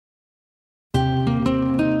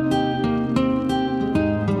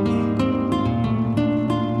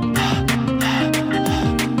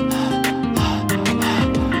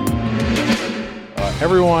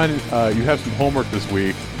everyone, you have some homework this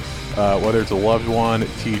week. Whether it's a loved one,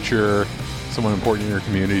 teacher, someone important in your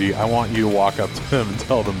community, I want you to walk up to them and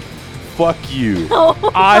tell them, "Fuck you."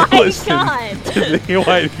 Oh I my listen God. to the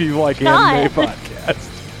Why Do People Like Anime podcast.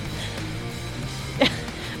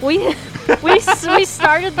 We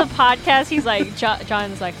started the podcast. He's like,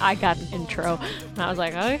 John's like, I got an intro, and I was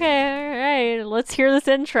like, okay, all right, let's hear this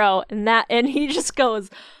intro, and he just goes,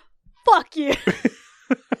 "Fuck you."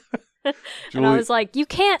 And I was like, you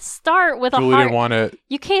can't start with Julie a hard. didn't want to.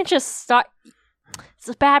 You can't just start. It's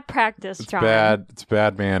a bad practice, It's John. bad. It's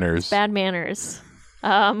bad manners. Bad manners.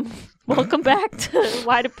 Welcome back to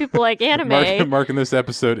Why Do People Like Anime? Marking this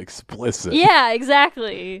episode explicit. Yeah,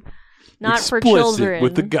 exactly. Not explicit for children.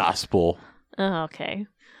 with the gospel. Oh, okay.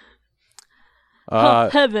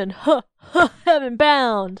 Heaven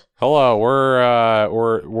bound. Hello,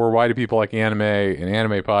 we're Why Do People Like Anime, an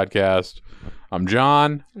anime podcast. I'm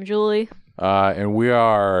John, I'm Julie. and we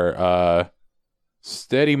are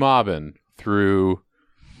steady mobbing through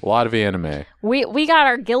a lot of anime. We got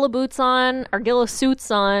our Gilla boots on, our Gilla suits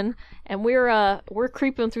on, and we're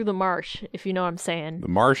creeping through the marsh, if you know what I'm saying. The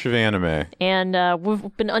marsh of anime. And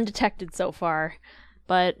we've been undetected so far,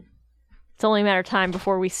 but it's only a matter of time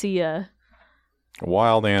before we see a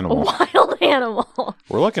Wild animal. wild animal.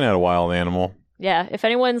 We're looking at a wild animal. Yeah, if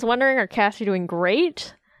anyone's wondering, our cast are doing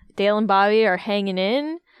great. Dale and Bobby are hanging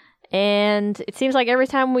in. And it seems like every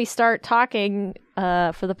time we start talking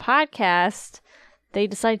for the podcast, they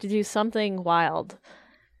decide to do something wild.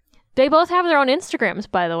 They both have their own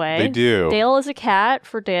Instagrams, by the way. They do. Dale is a cat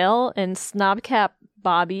for Dale, and Snobcat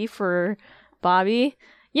Bobby for Bobby.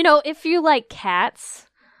 You know, if you like cats,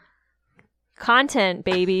 content,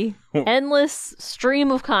 baby. Endless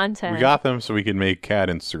stream of content. We got them so we can make cat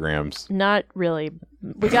Instagrams. Not really.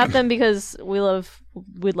 We got them because we love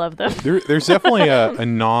them. There's definitely a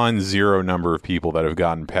non-zero number of people that have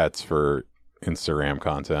gotten pets for Instagram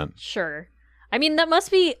content. Sure. I mean, that must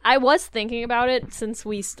be. I was thinking about it since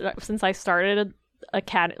I started a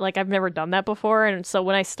cat. Like, I've never done that before, and so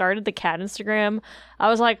when I started the cat Instagram, I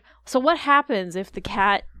was like, so what happens if the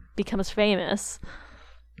cat becomes famous?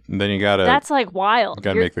 And then you gotta. That's like wild.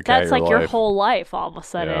 Gotta make the cat That's your like your life. whole life all of a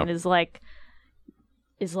sudden Yeah.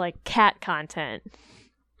 is like cat content.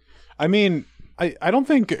 I mean, I don't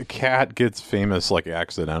think a cat gets famous like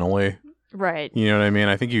accidentally. Right. You know what I mean?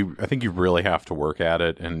 I think you really have to work at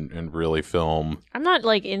it and really film. I'm not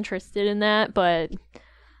like interested in that, but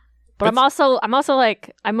I'm also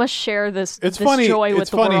like, I must share this Funny. joy with It's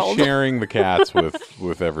the funny world. sharing the cats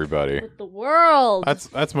with everybody. With the world.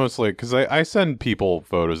 That's mostly because I send people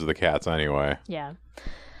photos of the cats anyway. Yeah.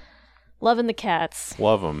 Loving the cats.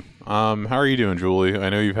 Love them. How are you doing, Julie? I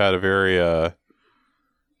know you've had a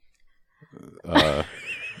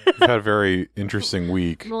very interesting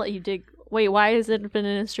week. I'm gonna let you dig. Wait, why has it been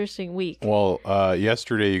an interesting week? Well,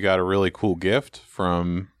 yesterday you got a really cool gift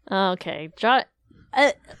from. Okay, John.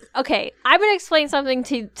 Okay, I'm gonna explain something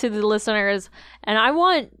to the listeners, and I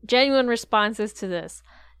want genuine responses to this.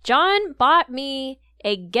 John bought me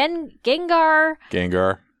a Gengar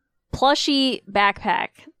plushie backpack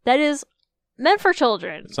that is meant for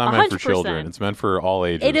children. It's not meant for 100%. children. It's meant for all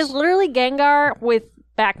ages. It is literally Gengar with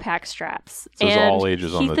backpack straps. It says and all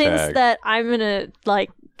ages on the he thinks tag. that I'm gonna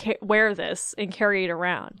like wear this and carry it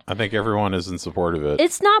around. I think everyone is in support of it.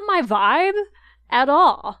 It's not my vibe at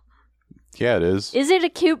all. Yeah, it is. Is it a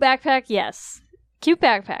cute backpack? Yes. Cute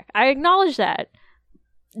backpack. I acknowledge that.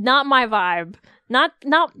 Not my vibe. Not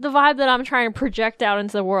the vibe that I'm trying to project out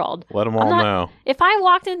into the world. Let them all know. If I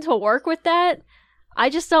walked into work with that, I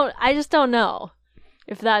just don't know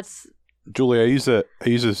if that's. Julie, I use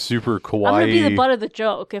a super kawaii I'm gonna be the butt of the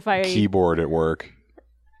joke if I. keyboard at work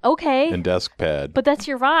Okay. and desk pad. But that's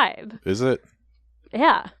your vibe. Is it?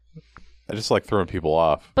 Yeah. I just like throwing people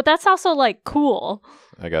off. But that's also like cool.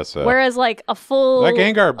 I guess so. Whereas like a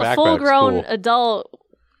Gengar backpack's full-grown cool. adult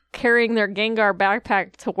carrying their Gengar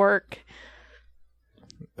backpack to work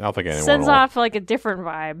I don't think anyone sends will. off like a different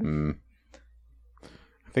vibe.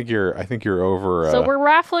 I think you're over. So we're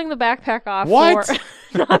raffling the backpack off. What? For...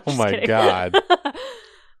 No, I'm Oh just my kidding. God.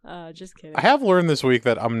 Just kidding. I have learned this week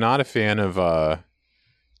that I'm not a fan of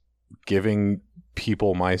giving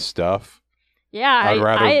people my stuff. Yeah,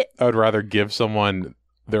 I would rather give someone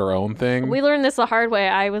their own thing. we learned this the hard way.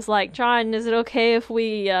 I was like, John, is it okay if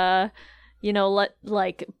we,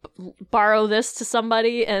 borrow this to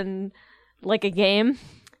somebody and like a game?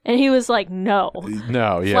 And he was like, no.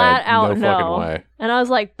 No, yeah, Flat out no fucking no. way. And I was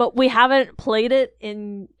like, but we haven't played it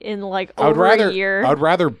in like over a year. I would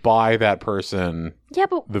rather buy that person Yeah,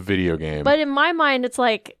 but the video game. in my mind, it's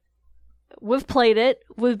like, we've played it,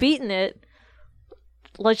 we've beaten it.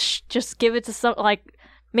 Let's just give it to some, like,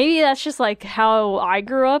 maybe that's just like how I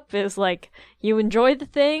grew up. Is like you enjoy the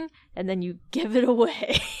thing and then you give it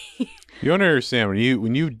away. You don't understand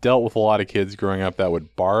when you dealt with a lot of kids growing up that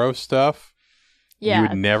would borrow stuff. Yeah. You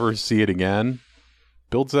would never see it again.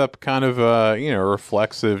 Builds up kind of a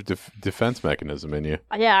reflexive defense mechanism in you.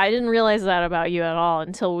 Yeah, I didn't realize that about you at all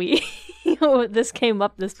until this came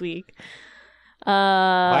up this week.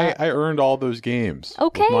 I earned all those games.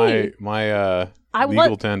 Okay. With my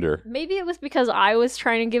legal tender. Maybe it was because I was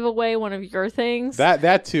trying to give away one of your things.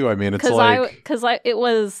 That too. I mean, it's like because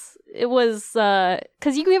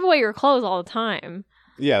you give away your clothes all the time.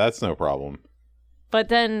 Yeah, that's no problem. But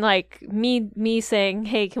then, like me saying,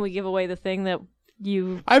 "Hey, can we give away the thing that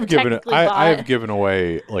you?" I've given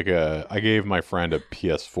away I gave my friend a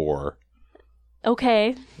PS4.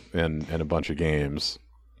 Okay. And a bunch of games.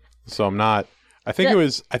 So I'm not. I think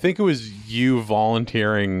it was you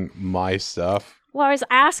volunteering my stuff. Well, I was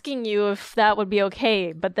asking you if that would be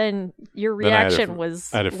okay, but then your reaction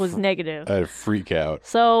was negative. I had a freak out.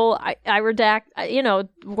 So I redact.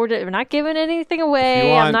 We're not giving anything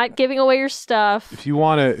away. I'm not giving away your stuff. If you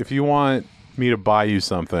want me to buy you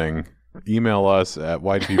something, email us at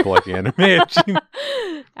whitepeopleLikeAnime.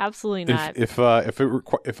 Absolutely not. If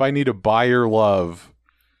I need to buy your love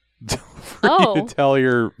for you to tell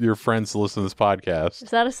your friends to listen to this podcast. Is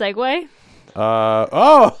that a segue?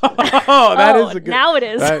 That is a good. Now it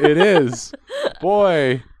is. It is.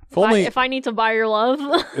 Boy, if I need to buy your love.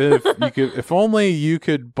 if only you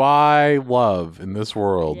could buy love in this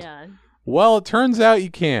world. Yeah. Well, it turns out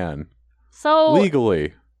you can. So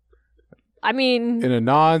legally. I mean, in a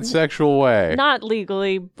non-sexual way. Not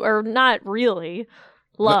legally or not really.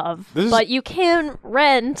 Love. But you can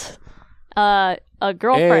rent a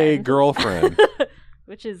girlfriend. A girlfriend.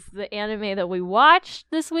 Which is the anime that we watched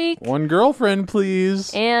this week. One girlfriend,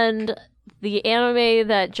 please. And the anime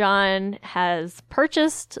that John has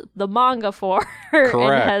purchased the manga for. Correct.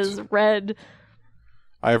 And has read.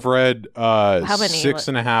 I've read how many?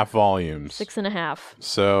 6.5 volumes. 6.5.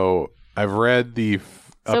 So I've read the.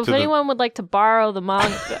 So if anyone would like to borrow the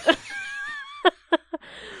manga.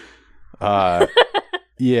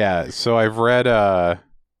 Yeah. So I've read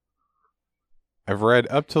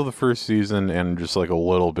up till the first season and just like a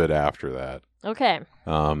little bit after that. Okay.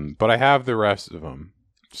 But I have the rest of them.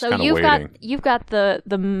 Just so you've got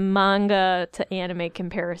the manga to anime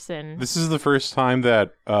comparison. This is the first time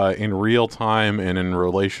that in real time and in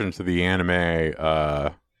relation to the anime,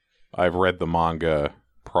 I've read the manga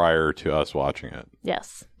prior to us watching it.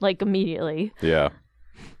 Yes, like immediately. Yeah.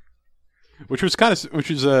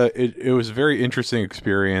 It was a very interesting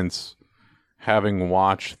experience having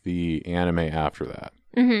watched the anime after that.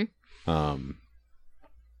 Mm-hmm.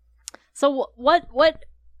 So why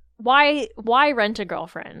rent a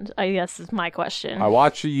girlfriend? I guess is my question. I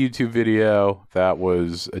watched a YouTube video that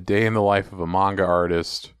was a day in the life of a manga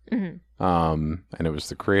artist. Mm-hmm. And it was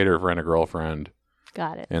the creator of Rent a Girlfriend.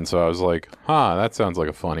 Got it. And so I was like, that sounds like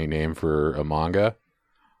a funny name for a manga.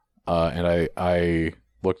 And I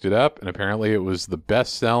looked it up, and apparently it was the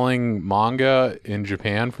best-selling manga in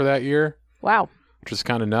Japan for that year. Wow. Which is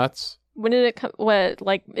kind of nuts. When did it come?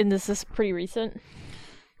 And this is pretty recent?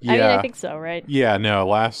 Yeah. I mean, I think so, right? Yeah, no,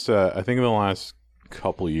 I think in the last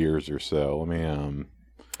couple years or so. Let me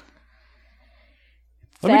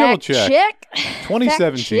double check.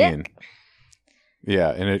 2017.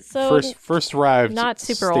 Yeah, and it first arrived not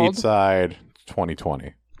super old. stateside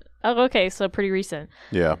 2020. Oh, okay, so pretty recent.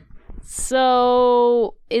 Yeah.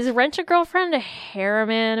 So, is Rent a Girlfriend a harem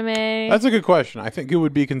anime? That's a good question. I think it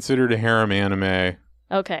would be considered a harem anime.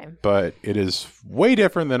 Okay. But it is way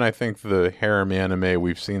different than I think the harem anime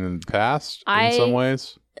we've seen in the past in some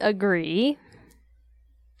ways. Agree.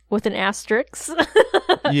 With an asterisk.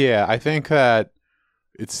 Yeah, I think that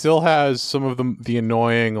it still has some of the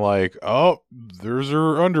annoying, like, oh, there's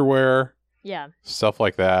her underwear. Yeah. Stuff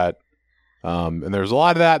like that. And there's a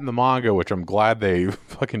lot of that in the manga, which I'm glad they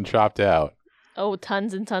fucking chopped out. Oh,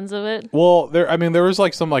 tons and tons of it? Well, there was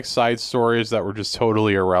like some like side stories that were just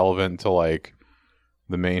totally irrelevant to like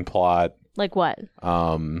the main plot. Like what?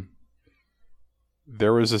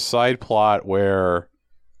 There was a side plot where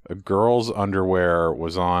a girl's underwear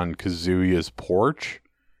was on Kazuya's porch,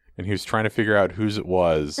 and he was trying to figure out whose it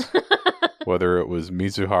was, whether it was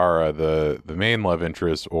Mizuhara, the main love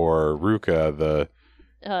interest, or Ruka, the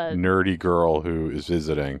nerdy girl who is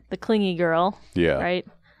visiting. The clingy girl. Yeah. Right?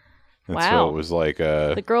 And wow. so it was like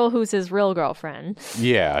the girl who's his real girlfriend.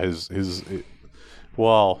 Yeah,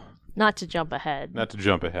 well... Not to jump ahead,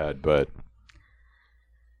 but...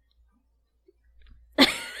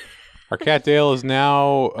 Our cat Dale is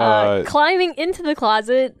now... climbing into the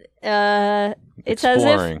closet. It's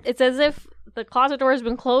as if the closet door has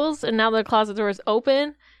been closed, and now the closet door is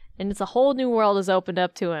open, and it's a whole new world has opened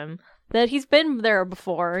up to him that he's been there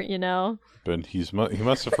before, you know. But he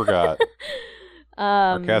must have forgot.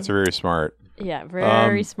 Our cats are very smart. Yeah,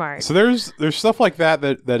 very smart. So there's stuff like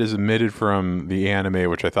that is omitted from the anime,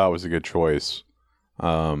 which I thought was a good choice.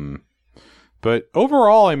 But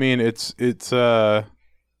overall, I mean, it's it's a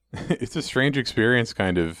strange experience,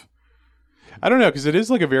 kind of. I don't know, because it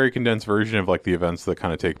is like a very condensed version of like the events that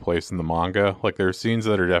kind of take place in the manga. Like there are scenes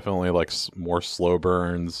that are definitely like more slow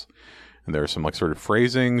burns, and there are some like sort of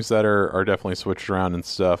phrasings that are definitely switched around and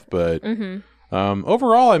stuff. But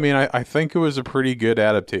overall, I mean, I think it was a pretty good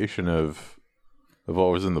adaptation of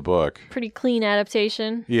what was in the book. Pretty clean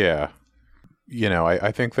adaptation. Yeah,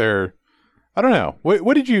 I think they're. I don't know.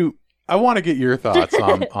 What did you? I want to get your thoughts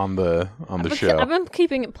on the show. I've been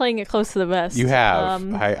playing it close to the vest. You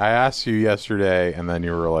have. I asked you yesterday, and then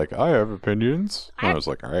you were like, "I have opinions." And I was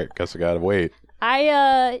like, "All right, guess I gotta wait."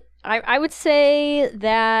 I would say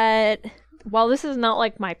that while this is not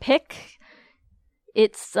like my pick,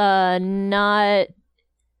 it's not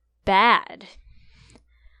bad.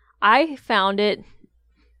 I found it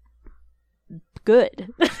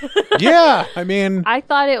good. Yeah, I mean, I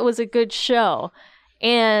thought it was a good show.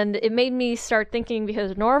 And it made me start thinking,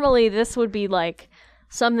 because normally this would be like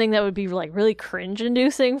something that would be like really cringe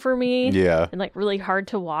inducing for me. Yeah. And like really hard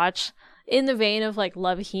to watch, in the vein of like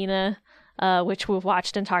Love Hina, which we've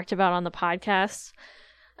watched and talked about on the podcast.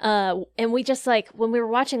 And we just like, when we were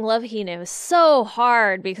watching Love Hina, it was so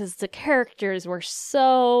hard because the characters were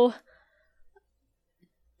so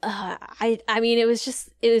I mean, it was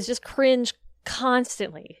just cringe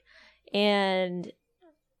constantly. And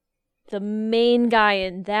the main guy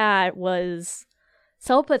in that was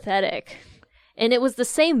so pathetic. And it was the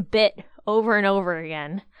same bit over and over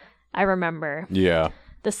again, I remember. Yeah.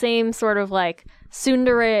 The same sort of like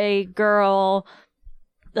tsundere girl,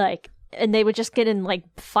 like, and they would just get in like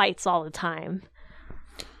fights all the time.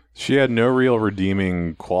 She had no real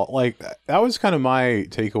redeeming like, that was kind of my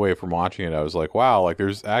takeaway from watching it. I was like, wow, like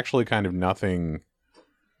there's actually kind of nothing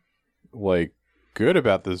like good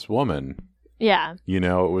about this woman. Yeah.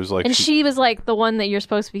 It was like... And she was like the one that you're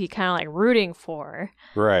supposed to be kind of like rooting for.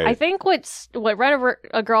 Right. I think what Rent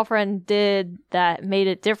a Girlfriend did that made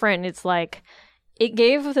it different, it's like, it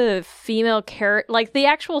gave the female character, like the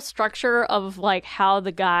actual structure of like how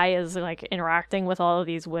the guy is like interacting with all of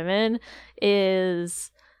these women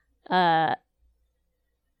is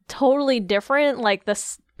totally different. Like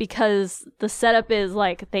because the setup is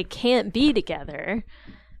like they can't be together,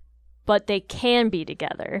 but they can be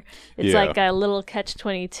together. It's like a little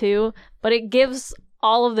catch-22, but it gives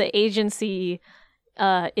all of the agency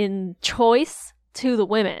in choice to the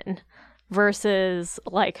women versus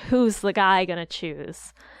like who's the guy gonna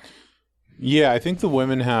choose. Yeah, I think the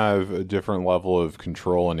women have a different level of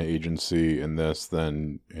control and agency in this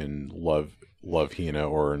than in Love Hina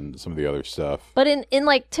or in some of the other stuff. But in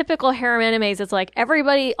like typical harem animes, it's like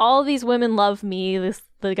everybody, all of these women love me,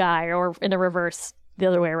 the guy, or in the reverse, the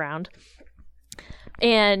other way around.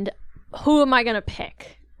 And who am I gonna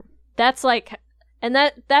pick? That's like, and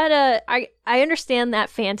I understand that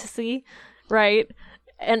fantasy, right?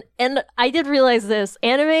 And I did realize this.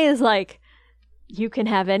 Anime is like, you can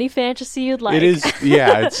have any fantasy you'd like. It is,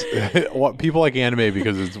 yeah. It's people like anime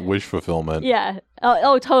because it's wish fulfillment. Yeah.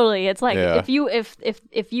 Oh, totally. It's like if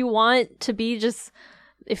you want to be just,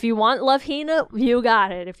 if you want Love Hina, you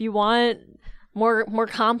got it. If you want more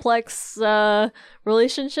complex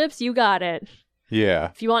relationships, you got it.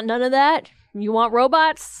 Yeah. If you want none of that, you want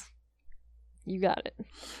robots, you got it.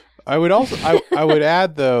 I would also I would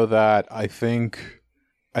add though that I think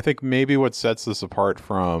maybe what sets this apart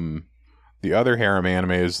from the other harem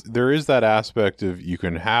animes, there is that aspect of you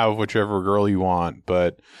can have whichever girl you want,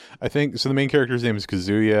 but I think so. The main character's name is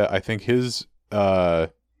Kazuya. I think his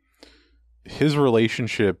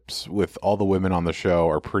relationships with all the women on the show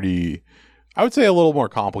are pretty, I would say, a little more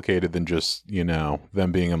complicated than just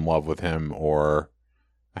them being in love with him or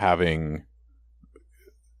having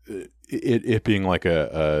it being like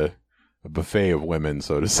a buffet of women,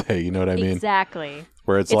 so to say. You know what I mean? Exactly.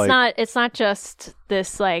 Where it's like, it's not just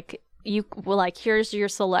this like, here's your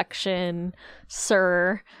selection,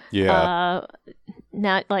 sir. Yeah.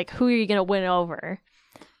 Not like, who are you gonna win over?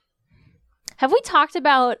 Have we talked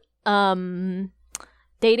about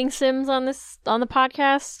dating sims on the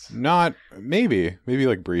podcast? Not maybe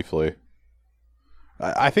like briefly.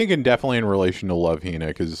 I think definitely in relation to Love Hina,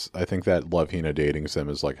 because I think that Love Hina dating sim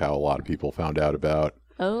is like how a lot of people found out about.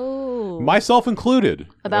 Oh. Myself included.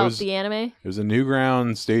 About the anime? It was a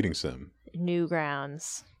Newgrounds dating sim.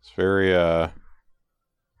 Newgrounds. It's very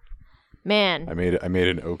Man. I made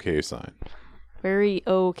an okay sign. very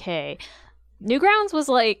okay. Newgrounds was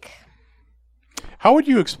like, How would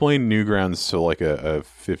you explain Newgrounds to like a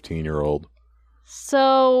 15-year-old?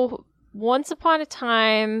 so once upon a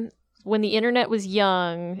time when the internet was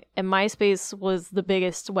young and MySpace was the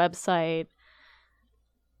biggest website,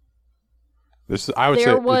 I would say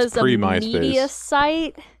there it's was a pre-MySpace. media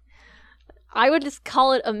site. I would just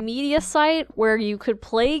call it a media site where you could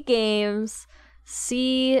play games,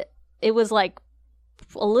 see, it was like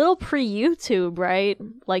a little pre-YouTube, right?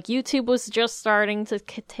 Like YouTube was just starting to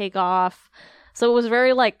take off. So it was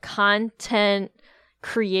very like content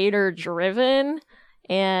creator driven,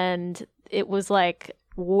 and it was like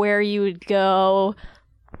where you would go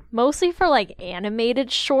mostly for like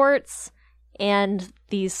animated shorts and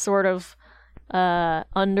these sort of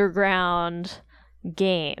underground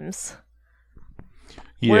games.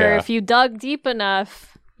 Yeah. Where if you dug deep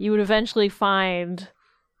enough, you would eventually find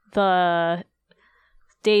the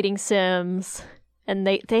dating sims, and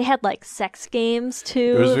they had like sex games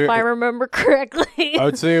too, if I remember correctly. I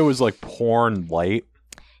would say it was like porn light.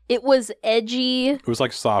 It was edgy. It was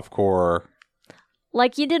like softcore.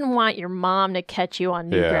 Like you didn't want your mom to catch you on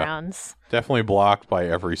Newgrounds. Definitely blocked by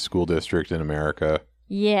every school district in America.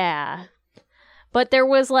 Yeah. But there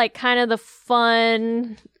was like kind of the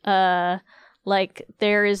fun, like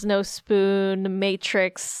There Is No Spoon, The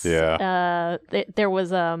Matrix. Yeah. There was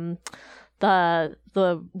the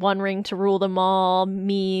One Ring to Rule Them All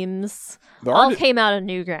memes. All came out of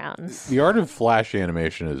Newgrounds. The art of Flash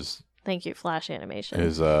animation is Thank you, Flash animation.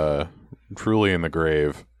 is truly in the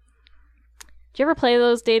grave. Did you ever play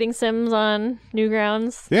those dating sims on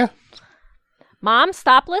Newgrounds? Yeah. Mom,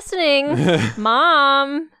 stop listening.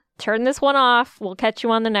 Mom, turn this one off. We'll catch you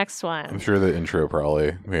on the next one. I'm sure the intro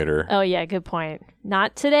probably made her. Oh, yeah, good point.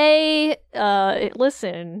 Not today.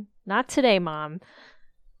 Listen, not today, Mom.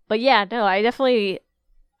 But yeah, no, I definitely...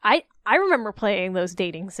 I remember playing those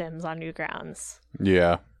dating sims on Newgrounds.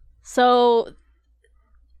 Yeah. So...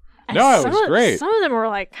 No, it was great. Some of them were,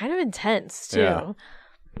 like, kind of intense, too. Yeah.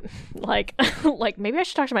 Like maybe I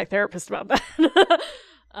should talk to my therapist about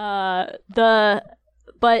that.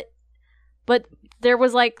 But there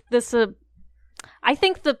was, like, this... I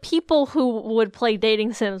think the people who would play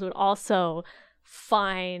dating sims would also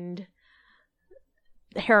find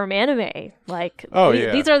harem anime. Like,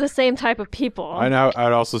 these are the same type of people. I know.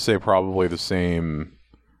 I'd also say probably the same.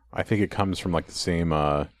 I think it comes from like the same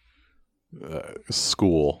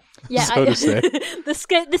school. Yeah, so to say,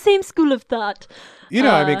 the same school of thought. You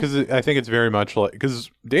know, I mean, because I think it's very much like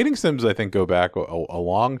because dating sims, I think, go back a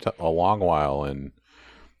long while in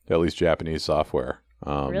at least Japanese software.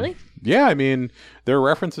 Really? Yeah, I mean, there are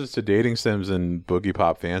references to dating sims in Boogie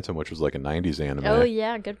Pop Phantom, which was like a '90s anime. Oh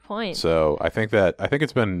yeah, good point. So I think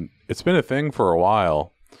it's been a thing for a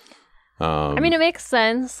while. I mean, it makes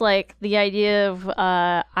sense. Like the idea of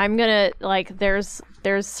I'm gonna like there's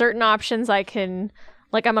certain options I can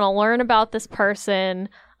like I'm gonna learn about this person.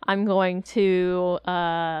 I'm going to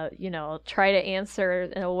try to answer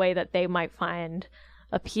in a way that they might find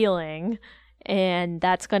appealing. And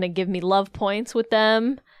that's going to give me love points with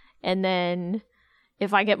them. And then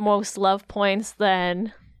if I get most love points,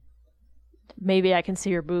 then maybe I can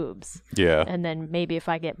see your boobs. Yeah. And then maybe if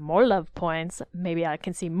I get more love points, maybe I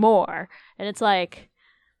can see more. And it's like,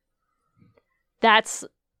 that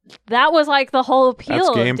was like the whole appeal That's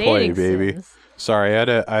of gameplay, dating baby. sims. Sorry,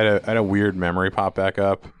 I had a weird memory pop back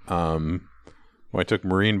up. When I took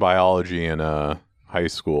marine biology in high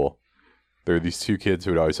school. There were these two kids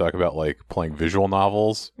who would always talk about like playing visual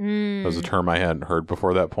novels. That was a term I hadn't heard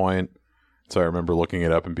before that point. So I remember looking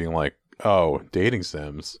it up and being like, "Oh, dating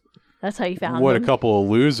sims. That's how you found What them. a couple of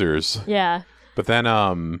losers." Yeah. But then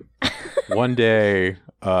one day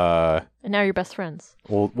and now you're best friends.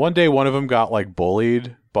 well, one day one of them got like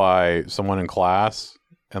bullied by someone in class,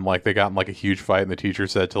 and like they got in like a huge fight, and the teacher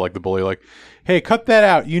said to like the bully like, "Hey, cut that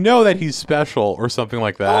out. You know that he's special," or something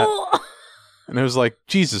like that. Oh! And it was like,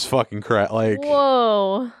 Jesus fucking Christ. Like,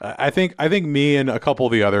 whoa. I think me and a couple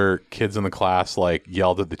of the other kids in the class like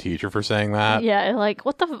yelled at the teacher for saying that. Yeah, like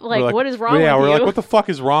what the We're what is wrong with yeah, you? we're like, what the fuck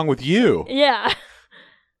is wrong with you? Yeah.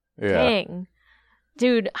 Yeah. Dang.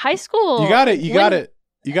 Dude, high school. You gotta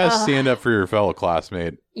stand up for your fellow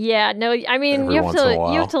classmate. Yeah, no, I mean Every you have once in a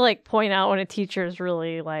while. to like point out when a teacher is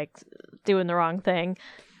really like doing the wrong thing.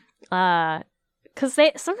 Because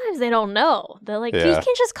sometimes they don't know. They're like, Yeah. you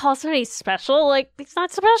can just call somebody special. Like, it's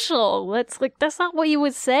not special. That's not what you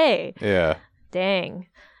would say. Yeah. Dang.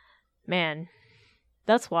 Man.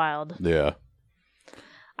 That's wild. Yeah.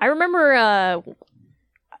 I remember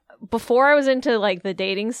before I was into like the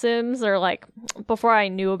dating sims, or like before I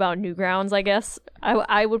knew about Newgrounds, I guess,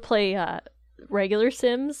 I would play regular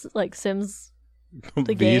Sims, like Sims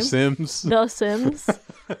The game? Sims? The Sims.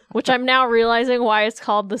 Which I'm now realizing why it's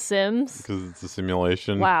called The Sims. Because it's a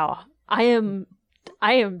simulation. Wow. I am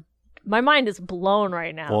my mind is blown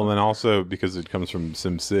right now. Well, and then also because it comes from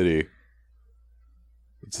SimCity.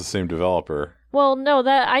 It's the same developer. Well, no,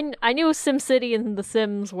 that I knew SimCity and The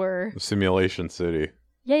Sims were Simulation City.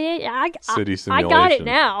 Yeah. City I simulation. got it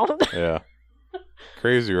now. Yeah.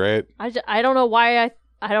 Crazy, right? I don't know why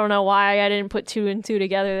I don't know why I didn't put 2 and 2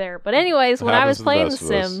 together there. But anyways, when I was playing The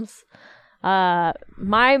Sims, the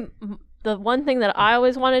one thing that I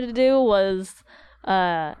always wanted to do was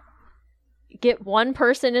get one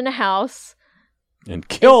person in a house and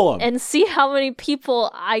kill them and see how many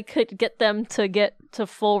people I could get them to get to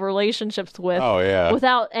full relationships with. Oh yeah.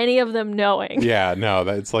 Without any of them knowing. Yeah, no,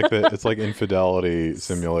 it's like it's like infidelity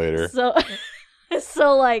simulator.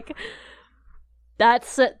 So like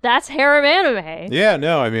that's harem anime. Yeah,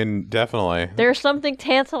 no, I mean definitely. There's something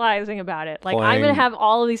tantalizing about it. Like I'm gonna have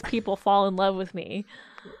all of these people fall in love with me.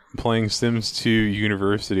 Playing Sims 2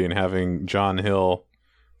 University and having John Hill,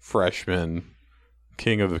 freshman,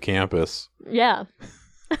 king of the campus. Yeah.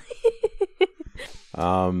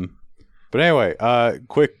 But anyway,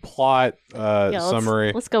 quick plot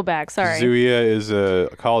summary. Let's go back. Sorry. Kazuya is a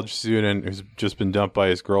college student who's just been dumped by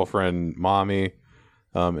his girlfriend Mami,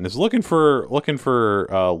 and is looking for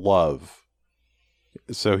love.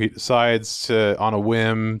 So he decides to, on a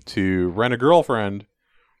whim, to rent a girlfriend.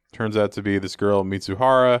 Turns out to be this girl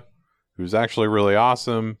Mitsuhara, who's actually really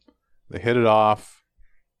awesome. They hit it off.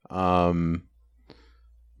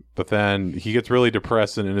 But then he gets really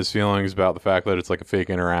depressed in his feelings about the fact that it's like a fake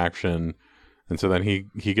interaction. And so then he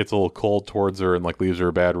gets a little cold towards her and like leaves her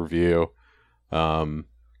a bad review.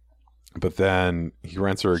 But then he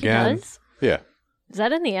rents her again. Does? Yeah. Is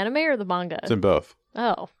that in the anime or the manga? It's in both.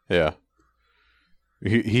 Oh. Yeah.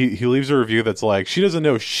 He leaves a review that's like, she doesn't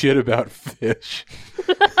know shit about fish.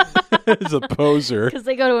 It's a poser. Because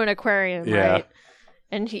they go to an aquarium, yeah. Right?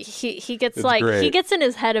 And he gets it's like great. he gets in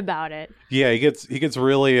his head about it. Yeah, he gets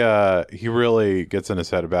really he really gets in his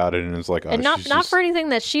head about it and is like, oh, and not for anything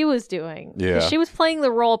that she was doing. Yeah, she was playing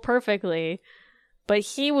the role perfectly, but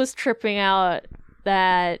he was tripping out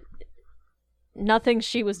that nothing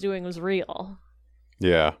she was doing was real.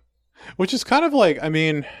 Yeah, which is kind of like, I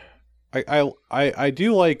mean, I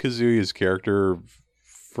do like Kazuya's character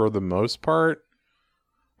for the most part.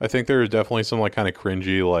 I think there's definitely some like kind of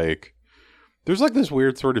cringy like. There's like this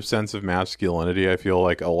weird sort of sense of masculinity I feel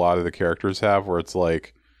like a lot of the characters have where it's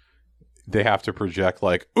like they have to project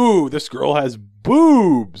like, ooh, this girl has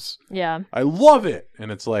boobs. Yeah. I love it.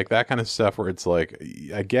 And it's like that kind of stuff where it's like,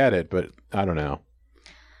 I get it, but I don't know.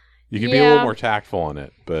 You can be a little more tactful in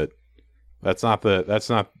it, but that's not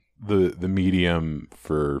the medium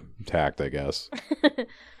for tact, I guess.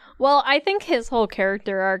 Well, I think his whole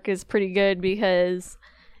character arc is pretty good because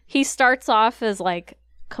he starts off as like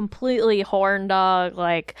completely horn dog,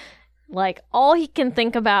 like all he can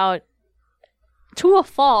think about to a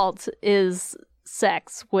fault is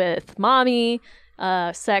sex with Mami,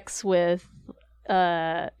 sex with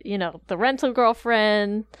the rental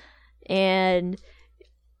girlfriend, and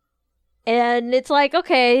it's like,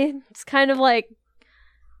 okay, it's kind of like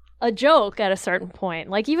a joke at a certain point.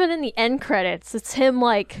 Like even in the end credits, it's him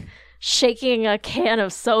like shaking a can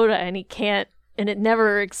of soda and it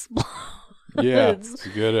never explodes. Yeah, it's a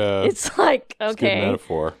good. It's like, okay, it's a good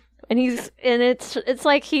metaphor. And it's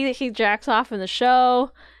like he jacks off in the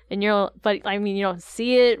show, and but I mean you don't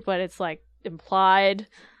see it, but it's like implied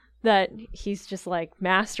that he's just like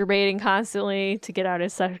masturbating constantly to get out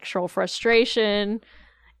his sexual frustration,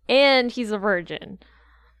 and he's a virgin,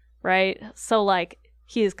 right? So like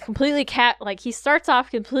he is completely like he starts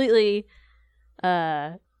off completely,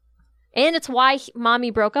 and it's why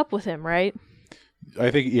Mami broke up with him, right?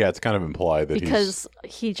 I think, yeah, it's kind of implied that because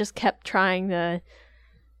he just kept trying to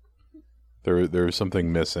there was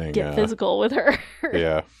something missing. Get physical with her.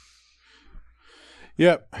 Yeah.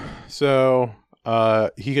 Yep. So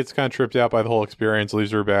he gets kind of tripped out by the whole experience,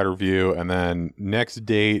 leaves her a bad review, and then next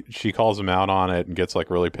date she calls him out on it and gets like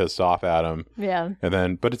really pissed off at him. Yeah. And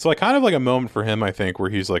then, but it's like kind of like a moment for him, I think, where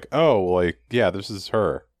he's like, oh, like, yeah, this is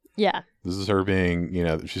her. Yeah. This is her being,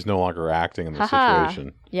 she's no longer acting in the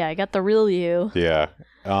situation. Yeah, I got the real you. Yeah.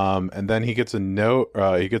 And then he gets a note,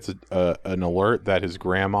 he gets an alert that his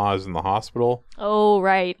grandma is in the hospital. Oh,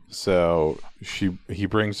 right. So he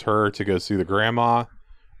brings her to go see the grandma.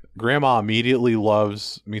 Grandma immediately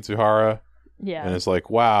loves Mitsuhara. Yeah. And it's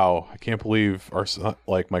like, wow, I can't believe our son,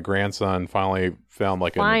 like my grandson finally found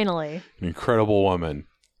like an incredible woman.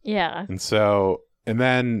 Yeah. And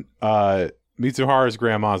then Mitsuhara's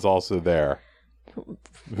grandma is also there. who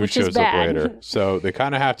which is shows up bad. later. So they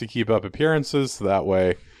kind of have to keep up appearances so that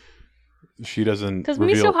way she doesn't Because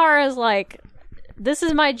reveal. Mitsuhara is like, this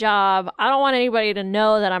is my job. I don't want anybody to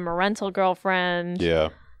know that I'm a rental girlfriend. Yeah.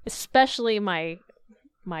 Especially my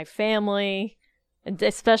family, and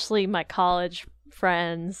especially my college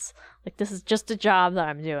friends. Like, this is just a job that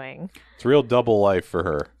I'm doing. It's real double life for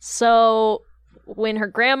her. So when her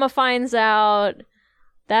grandma finds out,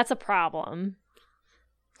 that's a problem.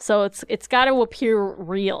 So it's got to appear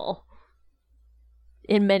real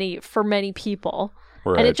for many people.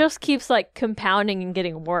 Right. And it just keeps like compounding and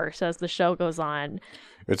getting worse as the show goes on.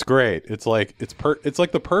 It's great. It's like it's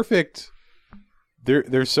like the perfect.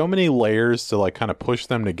 There's so many layers to like kind of push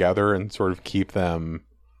them together and sort of keep them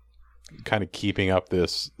kind of keeping up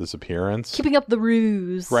this appearance. Keeping up the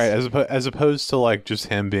ruse. Right, as opposed to like just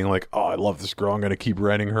him being like, "Oh, I love this girl. I'm going to keep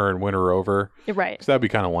renting her and win her over." Right. Because that'd be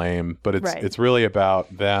kind of lame. But Right. it's really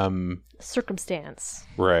about them. Circumstance.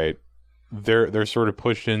 Right. They're sort of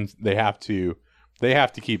pushed in. They have to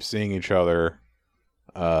keep seeing each other,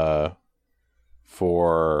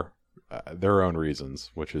 for their own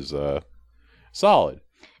reasons, which is solid.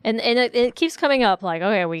 And it keeps coming up like,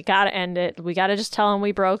 okay, we got to end it. We got to just tell him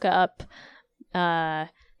we broke up. And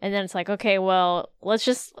then it's like, okay, well, let's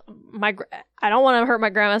just I don't want to hurt my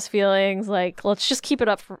grandma's feelings. Like, let's just keep it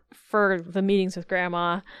up for the meetings with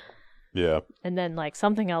grandma. Yeah. And then like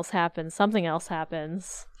something else happens.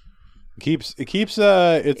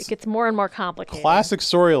 It gets more and more complicated. classic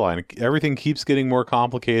storyline. Everything keeps getting more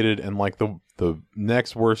complicated, and like the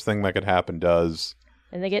next worst thing that could happen does.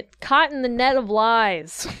 And they get caught in the net of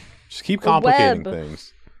lies. Just keep The complicating web.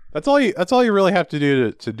 things. That's all you really have to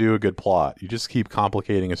do to do a good plot. You just keep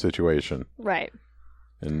complicating a situation Right.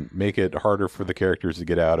 and make it harder for the characters to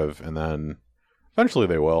get out of, and then eventually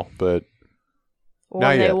they will, but Or not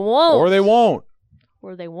they yet. won't. Or they won't.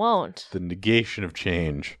 Or they won't. The negation of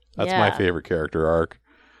change. That's Yeah. my favorite character arc.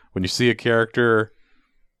 When you see a character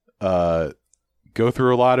go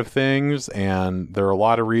through a lot of things and there are a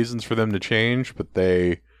lot of reasons for them to change, but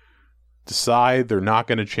they decide they're not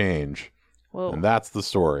going to change. Whoa. And that's the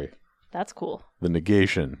story. That's cool. The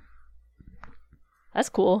negation. That's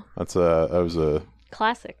cool. That was a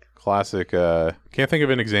Classic. classic. Can't think of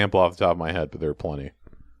an example off the top of my head, but there are plenty.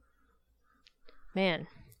 Man.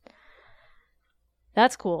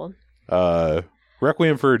 That's cool.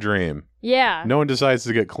 Requiem for a Dream. Yeah. No one decides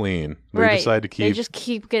to get clean. They right. decide to keep They just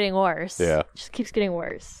keep getting worse. Yeah. Just keeps getting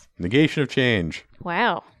worse. negation of change.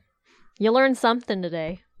 Wow. You learned something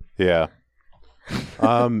today. Yeah.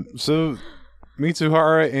 So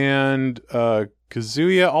Mitsuhara and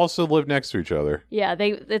Kazuya also live next to each other. Yeah,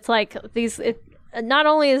 it's like these not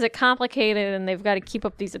only is it complicated and they've got to keep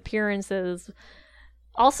up these appearances.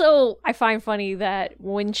 Also, I find funny that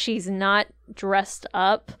when she's not dressed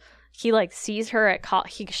up, he like sees her at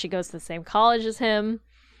she goes to the same college as him,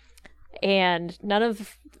 and none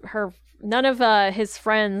of his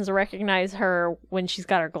friends recognize her when she's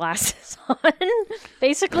got her glasses on,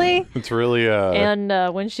 basically. It's really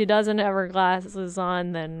And when she doesn't have her glasses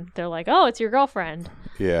on, then they're like, "Oh, it's your girlfriend."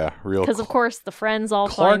 yeah, real. Because of course the friends all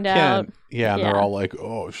Clark find out, Kent. Yeah, and Yeah. they're all like,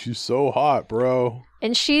 "Oh, she's so hot, bro."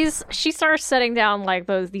 and she starts setting down like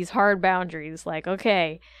these hard boundaries. Like,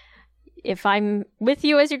 okay, if I'm with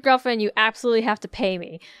you as your girlfriend, you absolutely have to pay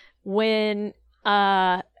me. When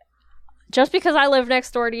just because I live next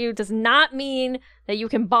door to you does not mean that you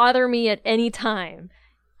can bother me at any time.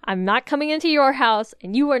 I'm not coming into your house,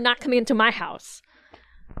 and you are not coming into my house.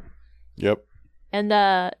 Yep. And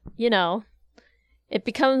it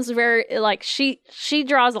becomes very like she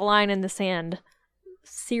draws a line in the sand.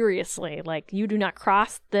 Seriously, like, you do not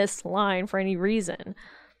cross this line for any reason.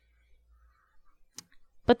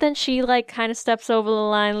 But then she like kind of steps over the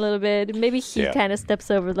line a little bit. Maybe he Yeah. kind of steps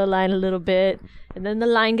over the line a little bit, and then the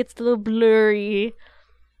line gets a little blurry.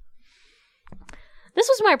 This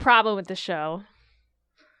was my problem with the show.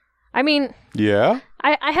 I mean, Yeah.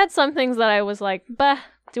 I had some things that I was like, bah,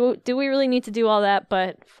 do we really need to do all that?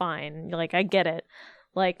 But fine, like, I get it.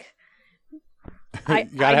 Like, I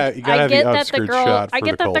gotta have the upskirt shot for I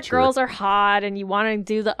get the that the culture. girls are hot, and you want to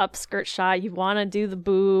do the upskirt shot, you want to do the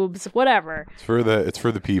boobs, whatever. It's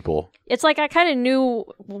for the people. It's like I kind of knew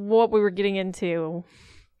what we were getting into,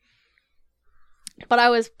 but I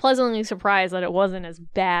was pleasantly surprised that it wasn't as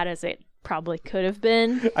bad as it probably could have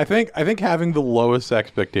been. I think having the lowest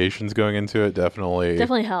expectations going into it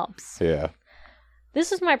definitely helps. Yeah.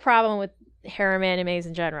 This is my problem with harem animes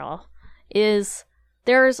in general, is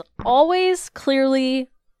there's always clearly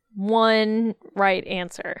one right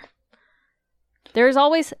answer. There's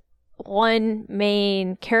always one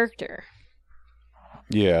main character.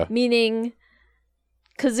 Yeah. Meaning,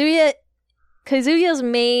 Kazuya Kazuya's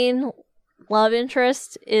main love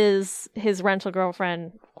interest is his rental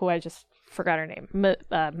girlfriend, who I just forgot her name,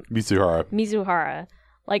 Mizuhara.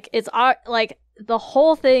 Like, it's like the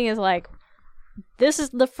whole thing is like, this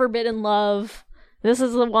is the forbidden love. This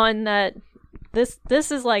is the one that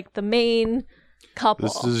this is like the main couple.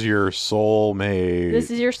 This is your soulmate.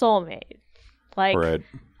 This is your soulmate. Like, right.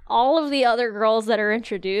 All of the other girls that are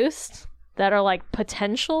introduced that are like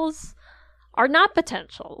potentials are not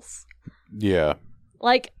potentials. Yeah.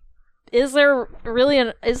 Like, is there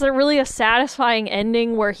really a satisfying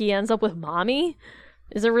ending where he ends up with Mommy?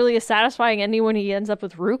 Is there really a satisfying ending when he ends up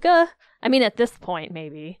with Ruka? I mean, at this point,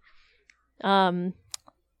 maybe. I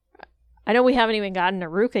know we haven't even gotten to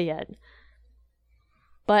Ruka yet,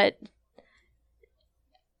 but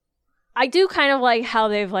I do kind of like how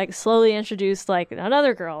they've like slowly introduced like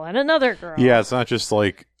another girl and another girl. Yeah, it's not just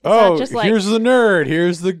like, just like, here's the nerd,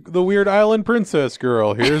 here's the weird island princess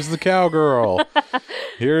girl, here's the cowgirl,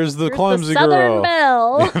 here's the clumsy the Southern girl.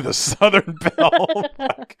 Belle. The Southern Belle.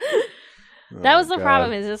 That was the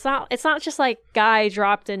problem. Is it's not just like guy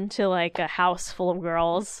dropped into like a house full of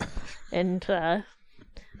girls, and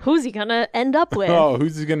who's he gonna end up with? Oh,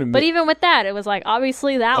 who's he gonna? But even with that, it was like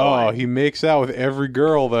obviously that one. Oh, he makes out with every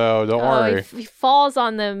girl though. Don't worry. He falls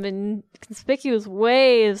on them in conspicuous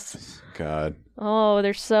ways. God. Oh,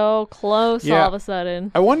 they're so close all of a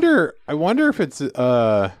sudden. I wonder if it's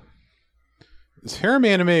does harem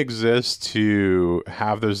anime exist to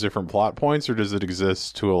have those different plot points, or does it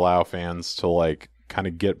exist to allow fans to like kind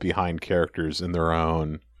of get behind characters in their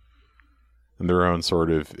own sort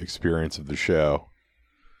of experience of the show?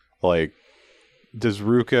 Like, does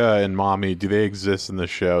Ruka and Mommy, do they exist in the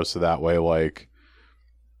show so that way like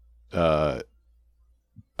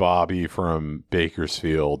Bobby from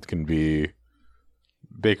Bakersfield can be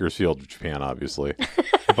Bakersfield, Japan, obviously.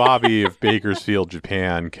 Bobby of Bakersfield,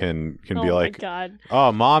 Japan can be like, God.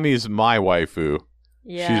 Oh, Mommy's my waifu.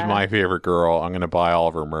 Yeah. She's my favorite girl. I'm going to buy all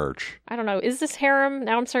of her merch. I don't know. Is this harem?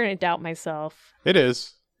 Now I'm starting to doubt myself. It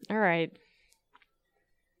is. All right.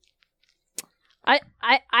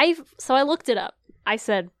 So I looked it up. I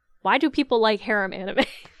said, why do people like harem anime?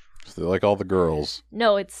 So they like all the girls.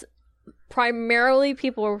 No, it's primarily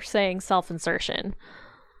people were saying self-insertion.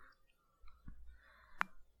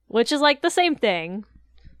 Which is like the same thing.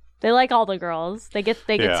 They like all the girls. They get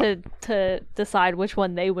to decide which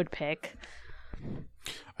one they would pick.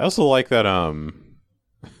 I also like that I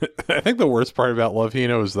think the worst part about Love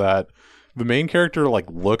Hino is that the main character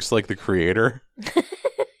like looks like the creator.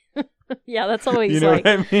 Yeah, that's always you know what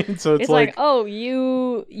I mean? So it's like, oh,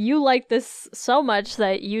 you like this so much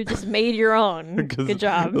that you just made your own. Good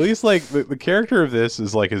job. At least like the character of this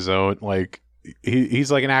is like his own, like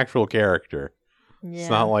he's like an actual character. Yeah.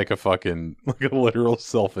 It's not like a fucking like a literal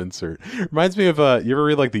self-insert. Reminds me of you ever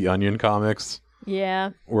read like the Onion comics?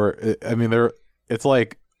 Yeah. Where it's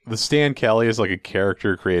like the Stan Kelly is like a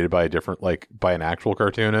character created by by an actual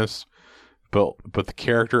cartoonist, but the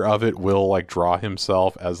character of it will like draw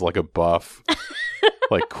himself as like a buff,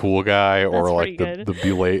 like cool guy, or like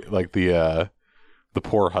the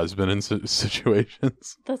poor husband in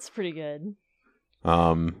situations. That's pretty good.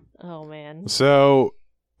 Oh man. So.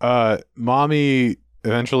 Mommy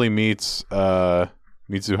eventually meets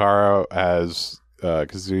Mitsuhara as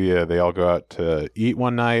Kazuya. They all go out to eat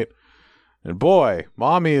one night, and boy,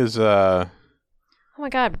 Mommy is oh my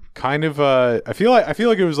God, kind of I feel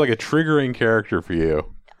like it was like a triggering character for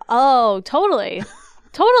you. Oh, totally,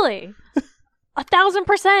 totally,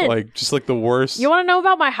 1,000%. Like just like the worst. You want to know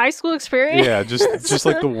about my high school experience? Yeah, just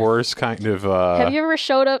like the worst kind of. Have you ever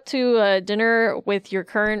showed up to dinner with your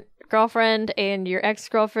current girlfriend and your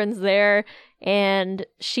ex-girlfriend's there, and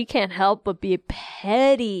she can't help but be a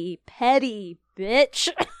petty bitch?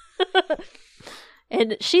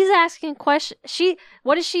 And she's asking questions.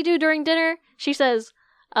 What does she do during dinner? She says,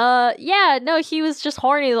 yeah, no, he was just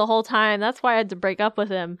horny the whole time. That's why I had to break up with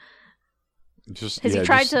him. Have you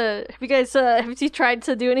tried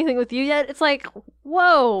to do anything with you yet? It's like,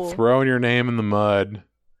 whoa. Throwing your name in the mud.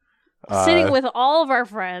 Sitting with all of our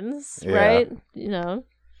friends, yeah. Right? You know.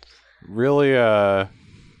 Really, yeah,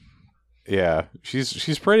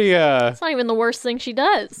 she's pretty. It's not even the worst thing she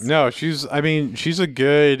does. No, she's a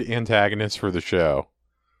good antagonist for the show.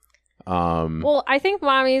 Well, I think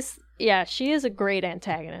she is a great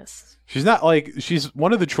antagonist. She's not like she's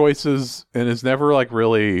one of the choices, and is never like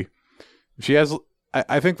really. She has.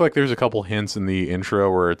 I think like there's a couple hints in the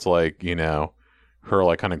intro where it's like, you know, her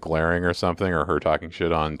like kind of glaring or something, or her talking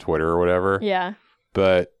shit on Twitter or whatever. Yeah,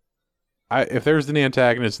 but. If there's an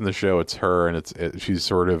antagonist in the show, it's her, and she's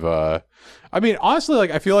sort of honestly, like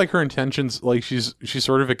I feel like her intentions, like she's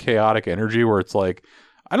sort of a chaotic energy where it's like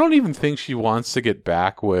I don't even think she wants to get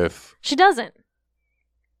back with. She doesn't.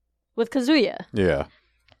 With Kazuya. Yeah.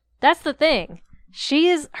 That's the thing.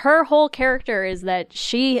 Her whole character is that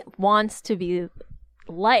she wants to be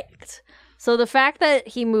liked. So the fact that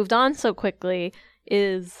he moved on so quickly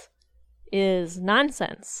is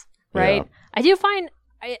nonsense, right? Yeah. I do find,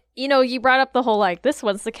 you brought up the whole, like, this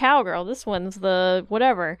one's the cowgirl, this one's the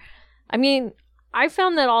whatever. I mean, I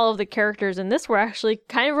found that all of the characters in this were actually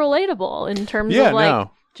kind of relatable in terms of, like,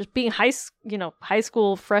 just being high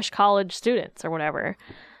school, fresh college students or whatever.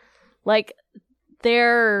 Like,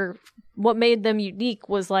 what made them unique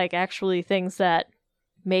was, like, actually things that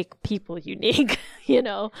make people unique,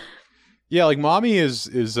 Yeah, like, Mommy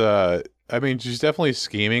is I mean, she's definitely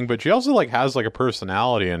scheming, but she also, like, has, like, a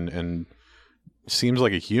personality and seems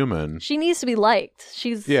like a human. She needs to be liked.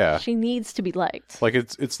 She needs to be liked. Like,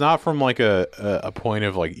 it's not from, like, a point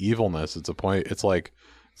of, like, evilness. It's like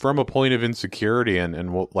from a point of insecurity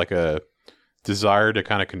and like a desire to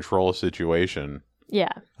kind of control a situation.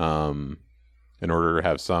 Yeah. In order to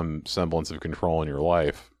have some semblance of control in your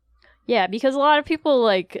life. Yeah, because a lot of people,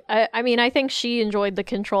 like, I mean, I think she enjoyed the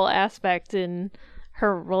control aspect in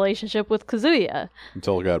her relationship with Kazuya.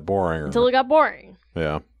 Until it got boring.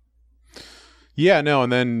 Yeah. Yeah, no,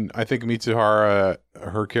 and then I think Mitsuhara,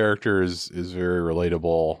 her character is very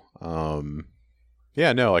relatable.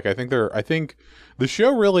 Yeah, no, like, I think the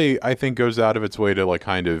show really, I think, goes out of its way to, like,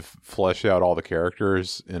 kind of flesh out all the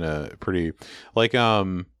characters in a pretty, like,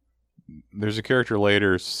 there's a character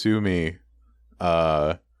later, Sumi.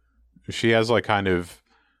 She has, like, kind of,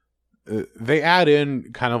 they add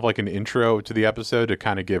in kind of like an intro to the episode to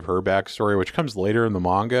kind of give her backstory, which comes later in the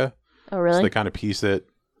manga. Oh, really? So they kind of piece it,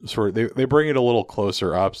 they bring it a little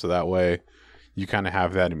closer up, so that way you kind of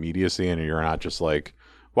have that immediacy, and you're not just like,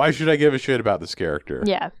 why should I give a shit about this character?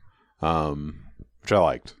 Yeah. Which I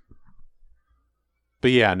liked.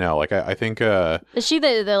 But yeah, no, like, I think... Is she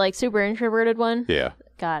the like, super introverted one? Yeah.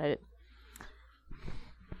 Got it.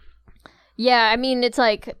 Yeah, I mean, it's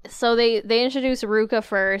like, so they introduce Ruka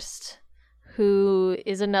first, who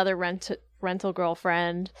is another rental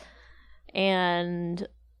girlfriend, and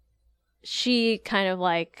she kind of,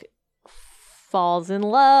 like, falls in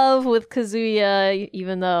love with Kazuya,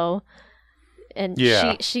 even though, and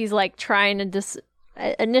she's like trying to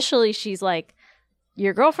initially she's like,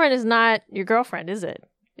 your girlfriend is not your girlfriend, is it?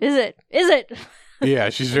 Is it? Yeah,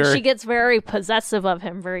 she's she gets very possessive of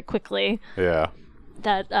him very quickly. Yeah.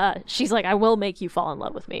 That she's like, I will make you fall in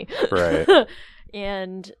love with me. Right.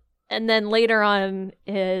 and then later on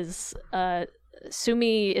is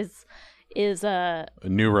Sumi is a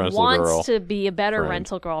new rental wants girl to be a better friend.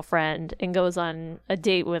 rental girlfriend and goes on a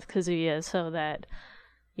date with Kazuya so that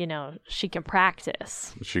she can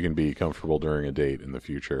practice. She can be comfortable during a date in the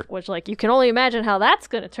future. Which, like, you can only imagine how that's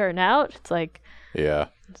going to turn out. It's like, yeah,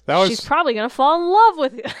 she's probably going to fall in love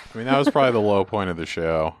with you. I mean, that was probably the low point of the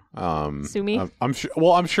show. Sumi? I'm sure.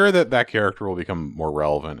 Well, I'm sure that character will become more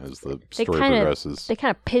relevant as the story progresses. They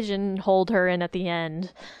kind of pigeonholed her in at the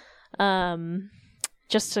end,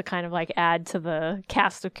 just to kind of, like, add to the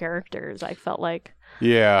cast of characters. I felt like.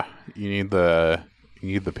 Yeah, you need the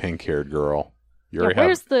pink-haired girl.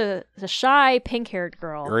 Where's the shy pink-haired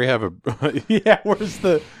girl? You already have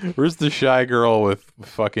where's the shy girl with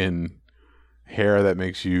fucking hair that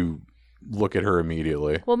makes you look at her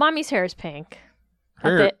immediately? Well, Mommy's hair is pink.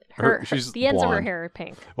 She's the ends blonde. of her hair are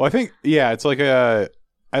pink. Well, I think it's like I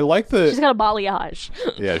like she's got a balayage.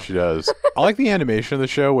 Yeah, she does. I like the animation of the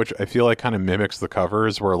show, which I feel like kind of mimics the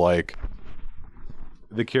covers, where, like,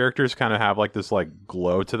 the characters kind of have, like, this, like,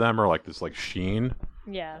 glow to them, or, like, this, like, sheen.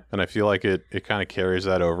 Yeah. And I feel like it kind of carries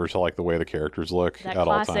that over to, like, the way the characters look at all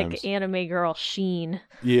times. That classic anime girl sheen.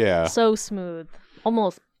 Yeah. So smooth.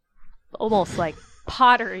 Almost like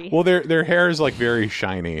pottery. Well, their hair is, like, very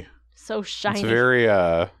shiny. So shiny. It's very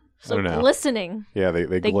I don't know. Glistening. Yeah,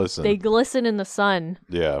 they glisten. They glisten in the sun.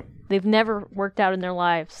 Yeah. They've never worked out in their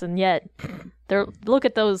lives, and yet look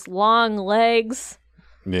at those long legs.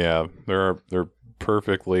 Yeah, they're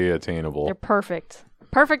perfectly attainable. They're perfect.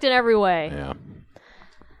 Perfect in every way. Yeah.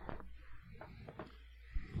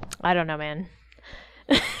 I don't know, man.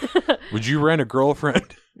 Would you rent a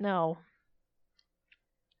girlfriend? No.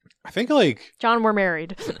 I think, like, John, we're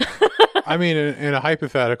married. I mean, in a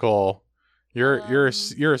hypothetical, you're a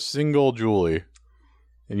single Julie,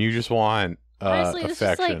 and you just want honestly,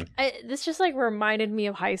 affection. This just like reminded me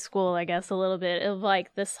of high school, I guess, a little bit of,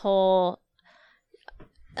 like, this whole.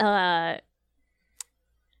 It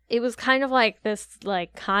was kind of like this,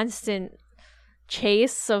 like, constant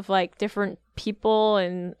chase of, like, different people,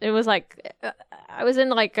 and it was like I was in,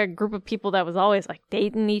 like, a group of people that was always, like,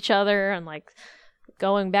 dating each other and, like,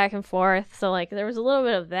 going back and forth. So like there was a little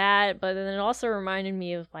bit of that, but then it also reminded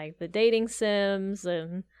me of like the dating sims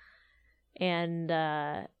and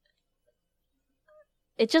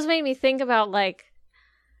it just made me think about like,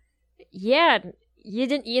 yeah,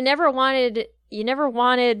 you never wanted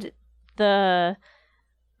the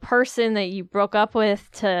person that you broke up with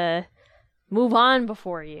to move on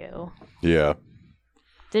before you. Yeah.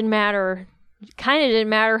 Didn't matter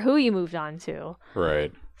who you moved on to.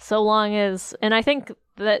 Right. So long as, and I think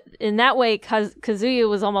that in that way, Kazuya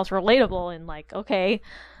was almost relatable and like, okay,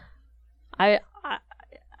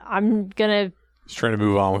 I'm gonna He's trying to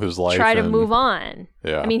move on with his life. try to move on.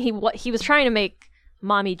 Yeah. I mean, he was trying to make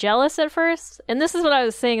mommy jealous at first, and this is what I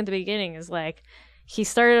was saying at the beginning. Is like he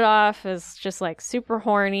started off as just like super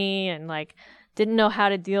horny and like didn't know how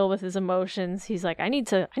to deal with his emotions. He's like, I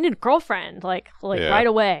need a girlfriend, like Yeah. right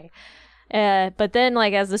away. But then,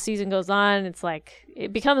 like, as the season goes on, it's like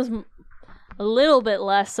it becomes a little bit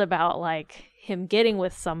less about like him getting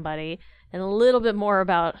with somebody and a little bit more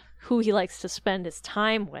about who he likes to spend his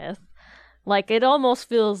time with. Like, it almost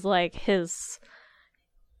feels like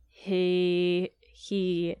he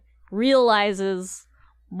realizes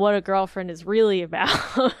what a girlfriend is really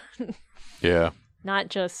about. Yeah. Not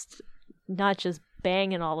just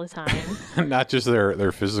banging all the time. Not just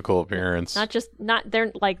their physical appearance.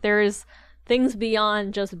 There is things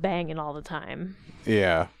beyond just banging all the time.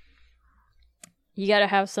 Yeah. You got to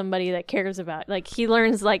have somebody that cares about. Like he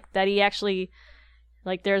learns like that he actually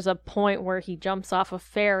like there's a point where he jumps off a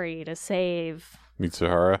ferry to save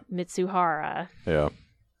Mitsuhara. Yeah.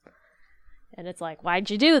 And it's like, why'd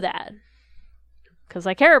you do that? Because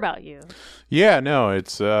I care about you. Yeah, no,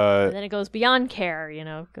 it's And then it goes beyond care,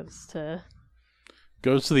 goes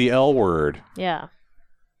to the L word. yeah.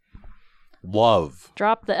 Love.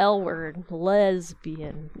 Drop the L word,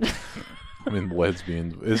 lesbian. I mean,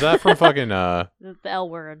 lesbian. Is that from fucking The L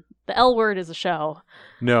word. The L word is a show.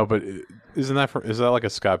 No, but is that like a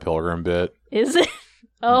Scott Pilgrim bit? Is it?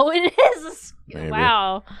 Oh, it is. Maybe.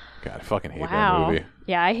 Wow. God, I fucking hate that Wow. movie.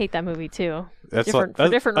 Yeah, I hate that movie too. That's different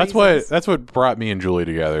that's reasons. that's what brought me and Julie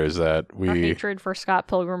together is that Our hatred for Scott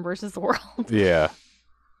Pilgrim versus the World. Yeah.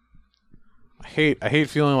 I hate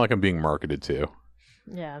feeling like I'm being marketed to.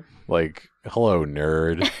 Yeah. Like, hello,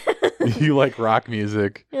 nerd. You like rock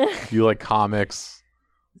music. You like comics.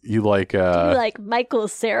 You like Do you like Michael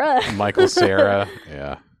Cera? Michael Cera.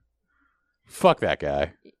 Yeah. Fuck that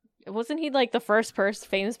guy. Wasn't he like the first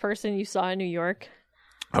famous person you saw in New York?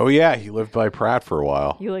 Oh yeah, he lived by Pratt for a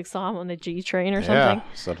while. You like saw him on the G train or Yeah, something?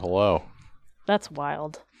 said hello. That's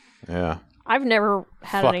wild. Yeah. I've never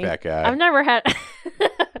had Fuck that guy. I've never had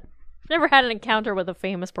never had an encounter with a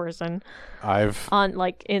famous person on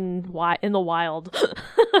like in the wild.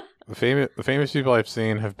 The famous people I've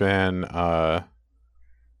seen have been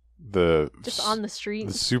just on the street.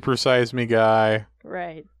 The Super Size Me guy,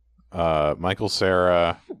 Right. Michael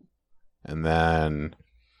Cera, and then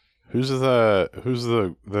who's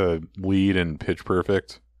the lead in Pitch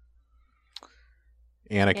Perfect?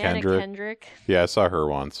 Anna Kendrick. Yeah, I saw her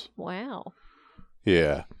once. Wow.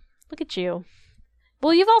 Yeah. Look at you.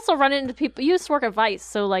 Well, you've also run into people. You used to work at Vice,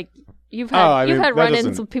 so like you've had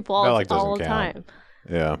run-ins with people all the count. time.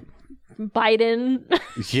 Yeah. Biden.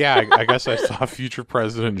 Yeah, I guess I saw future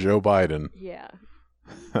President Joe Biden. Yeah.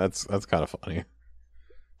 That's kind of funny.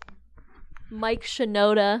 Mike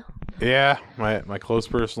Shinoda. Yeah, my close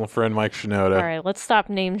personal friend Mike Shinoda. All right, let's stop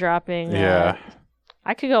name dropping. Yeah.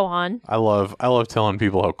 I could go on. I love telling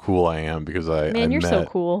people how cool I am because you're so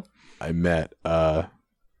cool. I met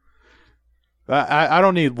I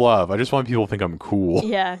don't need love. I just want people to think I'm cool.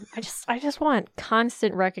 Yeah, I just want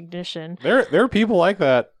constant recognition. There are people like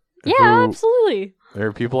that. Yeah, absolutely. There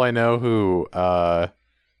are people I know who are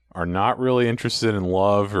not really interested in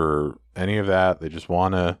love or any of that. They just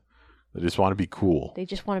want to be cool. They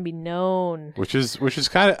just want to be known. Which is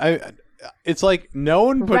kind of it's like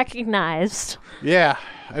known but recognized. Yeah.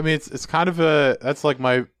 I mean it's kind of that's like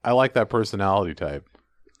I like that personality type.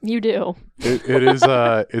 You do. It is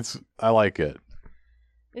I like it.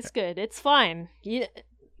 It's good. It's fine.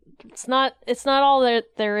 It's not all that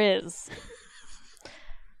there is.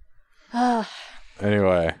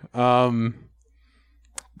 Anyway,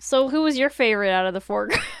 so who was your favorite out of the four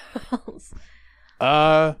girls?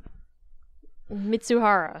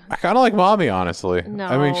 Mitsuhara. I kind of like Mommy, honestly. No,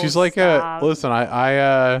 I mean, she's like listen,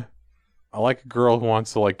 I like a girl who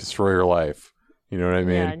wants to like destroy her life. You know what I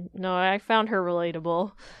mean? Yeah, no, I found her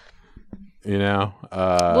relatable. You know,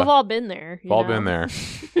 we've all been there. All been there.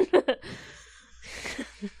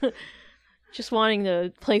 Just wanting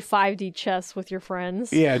to play 5D chess with your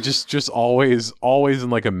friends. Yeah, just always in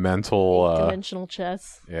like a mental dimensional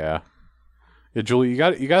chess. Yeah. Yeah, Julie, you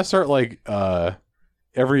got to start like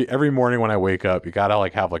every morning when I wake up, you got to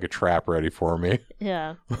like have like a trap ready for me.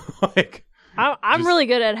 Yeah. Like I'm just- really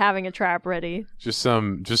good at having a trap ready. just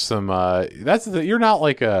some that's the you're not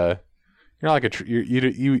like a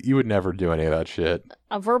you would never do any of that shit.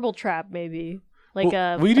 A verbal trap, maybe. Like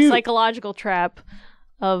Well, a we do- psychological trap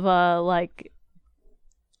of like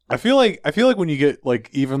I feel like when you get like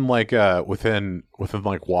even like within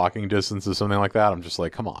like walking distance of something like that, I'm just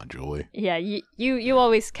like, come on, Julie. yeah, you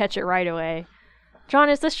always catch it right away. John,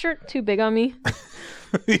 is this shirt too big on me?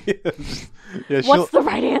 Yeah, What's the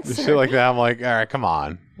right answer? shit like that. I'm like, all right, come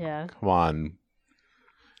on. Yeah. Come on.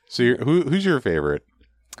 So who's your favorite?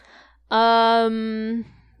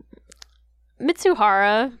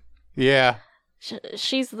 Mitsuhara. Yeah.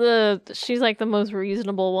 She's like the most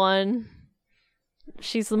reasonable one.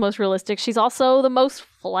 She's the most realistic. She's also the most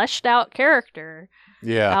fleshed out character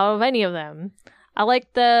Yeah. out of any of them. I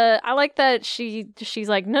like that she's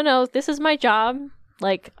like, no, this is my job.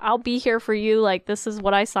 Like, I'll be here for you. Like, this is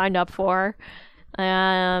what I signed up for.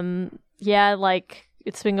 Yeah, like,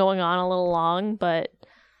 it's been going on a little long, but,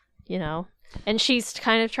 you know. And she's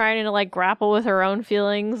kind of trying to, like, grapple with her own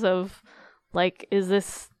feelings of, like, is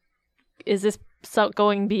this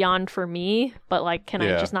going beyond for me? But, like, can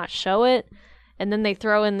I just not show it? And then they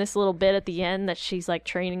throw in this little bit at the end that she's, like,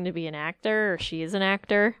 training to be an actor, or she is an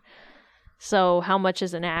actor. So how much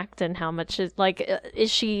is an act and how much is like is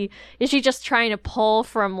she just trying to pull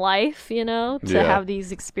from life, you know, to have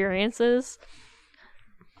these experiences?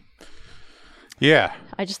 Yeah.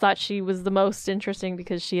 I just thought she was the most interesting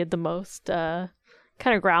because she had the most kind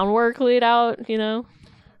of groundwork laid out, you know.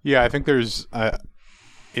 Yeah, I think there's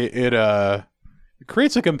it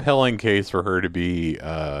creates a compelling case for her to be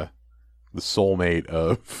the soulmate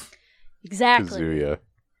of Exactly. Kazuya.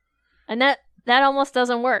 And that almost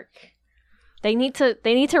doesn't work. They need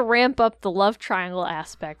to ramp up the love triangle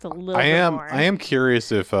aspect a little bit more. I am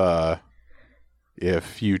curious if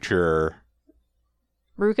future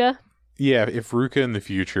Ruka? Yeah, if Ruka in the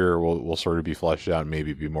future will sort of be fleshed out and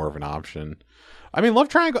maybe be more of an option. I mean, love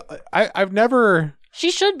triangle. I've never.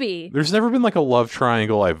 She should be. There's never been like a love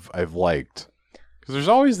triangle I've liked, because there's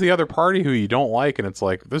always the other party who you don't like, and it's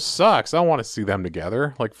like, this sucks. I don't want to see them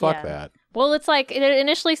together. Like, fuck that. Well, it's like it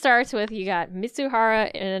initially starts with you got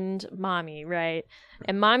Mitsuhara and Mami, right?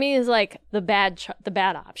 And Mami is like the bad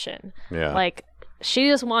option. Yeah. Like, she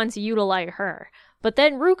just wants you to like her. But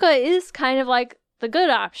then Ruka is kind of like the good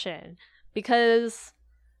option, because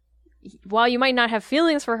while you might not have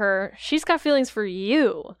feelings for her, she's got feelings for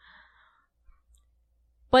you.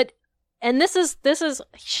 And this is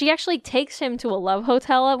she actually takes him to a love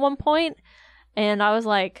hotel at one point, and I was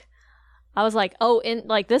like, oh, and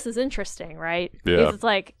like, this is interesting, right? Yeah. Because it's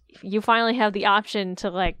like you finally have the option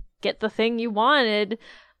to like get the thing you wanted,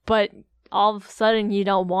 but all of a sudden you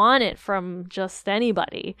don't want it from just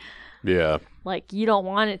anybody. Yeah. Like, you don't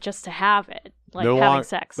want it just to have it, like No having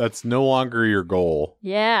sex. That's no longer your goal.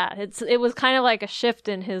 Yeah, it was kind of like a shift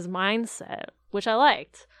in his mindset, which I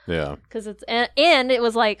liked. Yeah. Because and it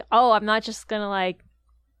was like, oh, I'm not just gonna like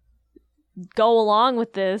go along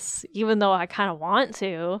with this, even though I kind of want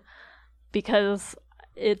to, because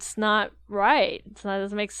it's not right. It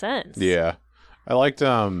doesn't make sense. Yeah. I liked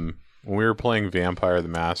when we were playing Vampire the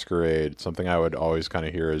Masquerade, something I would always kind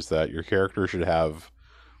of hear is that your character should have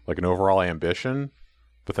like an overall ambition,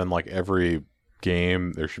 but then like every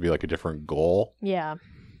game there should be like a different goal. Yeah.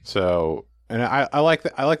 So, and I like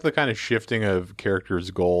the kind of shifting of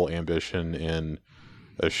characters' goal ambition in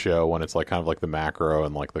a show when it's like kind of like the macro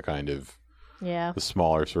and like the kind of Yeah. the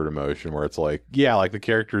smaller sort of motion where it's like, yeah, like the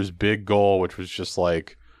character's big goal, which was just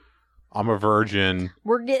like, I'm a virgin.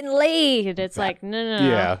 We're getting laid. It's like, no.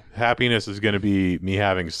 Yeah, happiness is going to be me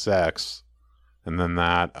having sex, and then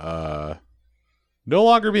that no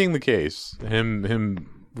longer being the case. Him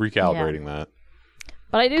recalibrating that.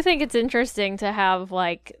 But I do think it's interesting to have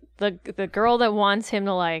like the girl that wants him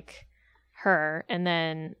to like her, and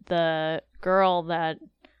then the girl that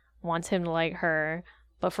wants him to like her,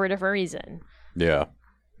 but for a different reason. Yeah,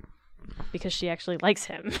 because she actually likes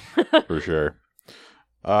him. for sure.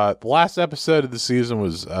 The last episode of the season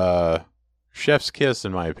was Chef's Kiss,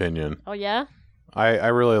 in my opinion. Oh yeah? I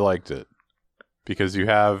really liked it because you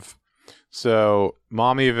have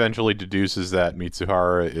Mami eventually deduces that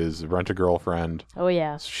Mitsuhara is a rent-a-girlfriend. Oh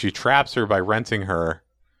yeah. So she traps her by renting her,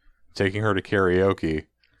 taking her to karaoke.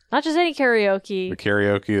 Not just any karaoke. The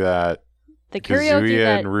karaoke that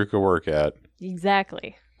Kazuya and Ruka work at.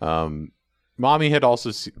 Exactly. Mami had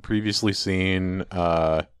also previously seen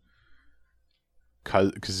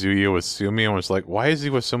Kazuya with Sumi and was like, why is he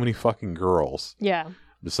with so many fucking girls? Yeah.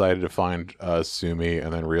 decided to find Sumi,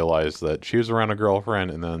 and then realized that she was around a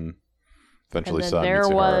girlfriend, and then eventually And saw then there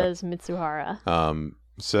Mitsuhara. was Mitsuhara.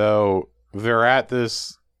 So they're at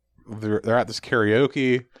this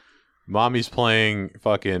karaoke. Mommy's playing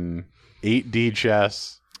fucking 8D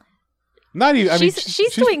chess. Not even.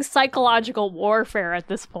 She's doing psychological warfare at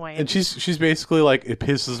this point. and she's basically like, it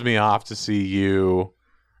pisses me off to see you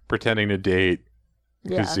pretending to date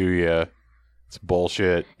Yeah. Kazuya. It's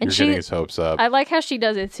bullshit. And You're getting his hopes up. I like how she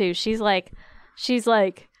does it too. She's like,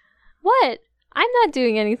 what? I'm not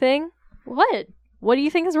doing anything. What? What do you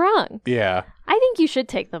think is wrong? Yeah, I think you should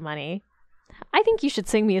take the money. I think you should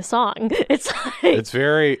sing me a song. It's like it's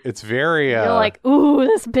very. you're like, ooh,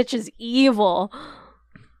 this bitch is evil.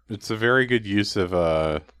 It's a very good use of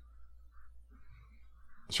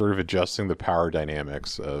sort of adjusting the power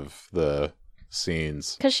dynamics of the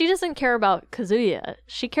scenes. Because she doesn't care about Kazuya.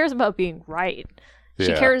 She cares about being right. She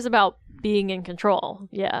Yeah. cares about being in control.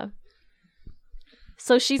 Yeah.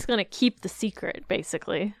 So she's gonna keep the secret,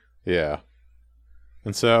 basically. Yeah.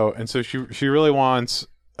 And so she really wants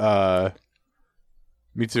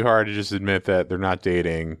Mitsuhara to just admit that they're not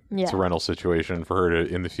dating. It's a Yeah. rental situation for her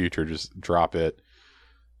to in the future just drop it.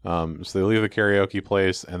 So they leave the karaoke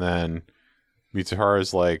place, and then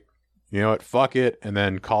Mitsuhara's like, you know what, fuck it, and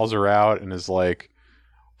then calls her out and is like,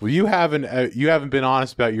 well, you haven't been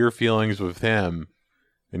honest about your feelings with him,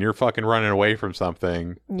 and you're fucking running away from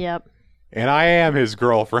something, Yep. and I am his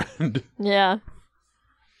girlfriend. Yeah.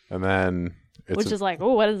 And then Which is like,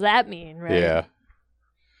 oh, what does that mean, right? yeah,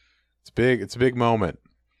 it's a big moment.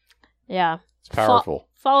 Yeah. It's powerful.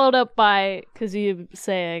 Followed up by Kazuya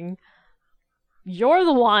saying, "You're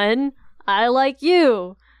the one. I like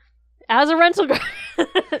you." As a rental girl.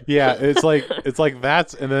 Yeah, it's like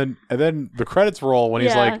that's and then the credits roll when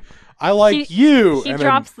he's Yeah. like, I like you. He and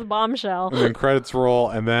drops the bombshell. and then credits roll,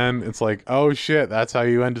 and then it's like, oh shit, that's how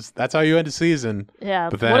you end a season. Yeah.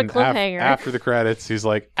 But what a then cliffhanger. after the credits, he's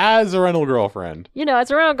like, as a rental girlfriend. You know, it's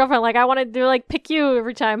a rental girlfriend. Like, I want to like pick you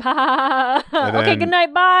every time. Ha ha ha ha. And Okay, then- good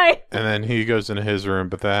night. Bye. And then he goes into his room,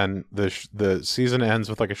 but then the season ends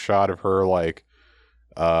with like a shot of her like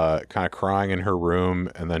kind of crying in her room,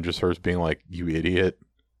 and then just her being like, you idiot.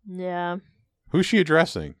 Yeah. Who's she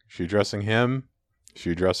addressing? Is she addressing him? Is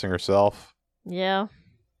she addressing herself? Yeah.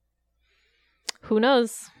 Who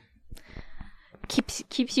knows?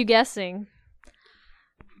 Keeps you guessing.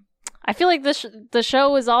 I feel like the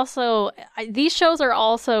show is also these shows are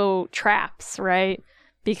also traps, right?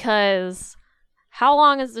 Because how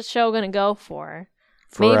long is the show going to go for?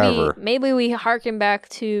 Forever. Maybe we harken back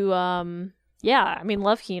to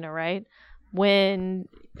Love Hina, right? When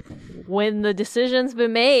the decision's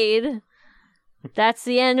been made, that's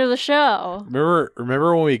the end of the show.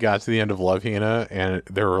 Remember when we got to the end of Love Hina and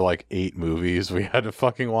there were like 8 movies we had to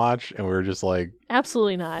fucking watch, and we were just like,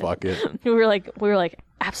 Absolutely not. fuck it. We were like,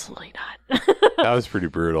 absolutely not. That was pretty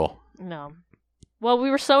brutal. No. Well, we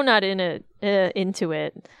were so not into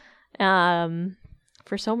it,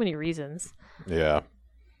 for so many reasons. Yeah.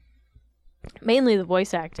 Mainly the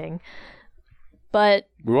voice acting, but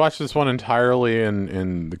We watched this one entirely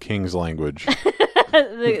in the King's language.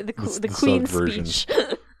 the The Queen's sub version. speech.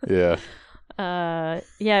 Yeah.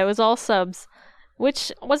 It was all subs,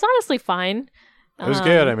 which was honestly fine. It was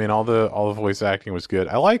good. I mean, all the voice acting was good.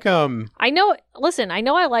 I like I know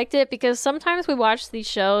I liked it because sometimes we watch these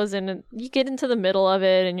shows and you get into the middle of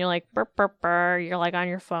it and you're like burr, burr, burr, you're like on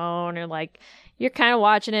your phone or like you're kind of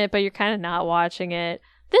watching it but you're kind of not watching it.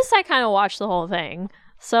 This I kind of watched the whole thing.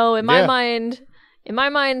 So in my mind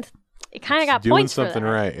it kind of got doing points for something that.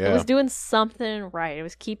 right. Yeah. It was doing something right. It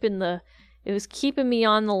was keeping me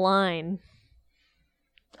on the line.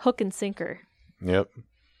 Hook and sinker. Yep.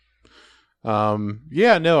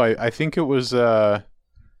 Yeah, no, I think it was I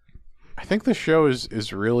think the show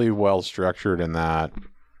is really well structured in that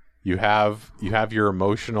you have your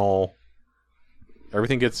emotional,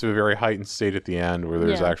 everything gets to a very heightened state at the end where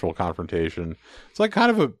there's Yeah. actual confrontation. It's like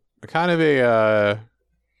kind of a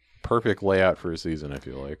perfect layout for a season, I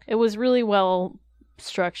feel like. It was really well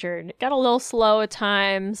structured. It got a little slow at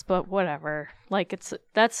times, but whatever. Like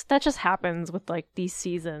that just happens with like these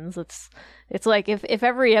seasons. It's like if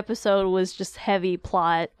every episode was just heavy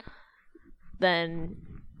plot, then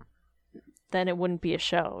it wouldn't be a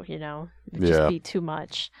show, you know? It'd Yeah. just be too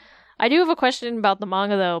much. I do have a question about the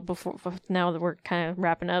manga though, before now that we're kind of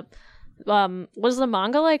wrapping up. Was the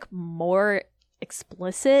manga like more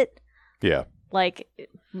explicit? Yeah. Like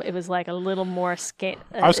it was like a little more scandalous.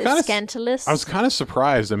 I was kind of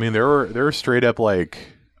surprised. I mean, there were straight up like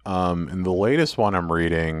in the latest one I'm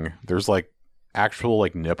reading, there's like actual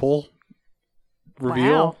like nipple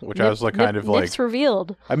reveal, Wow. which I was like kind of like nips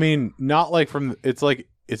revealed. I mean, not like from it's like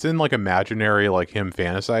it's in like imaginary, like him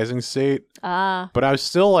fantasizing state. Ah. But I was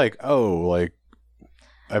still like, oh, like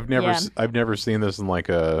I've Yeah. never seen this in like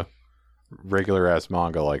a regular ass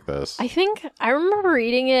manga like this. I think I remember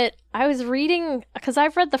reading it. I was reading because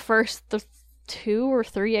I've read the first 2 or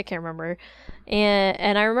 3, I can't remember,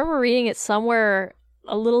 and I remember reading it somewhere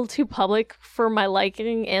a little too public for my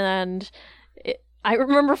liking, and I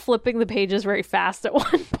remember flipping the pages very fast at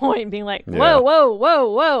one point, being like, "Whoa, Yeah. whoa, whoa,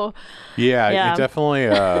 whoa!" Yeah, Yeah. it definitely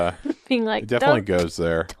Being like, it definitely don't, goes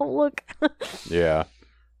there. don't look. Yeah.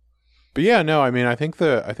 But yeah, no, I mean, I think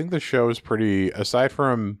the show is pretty, aside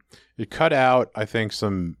from it cut out, I think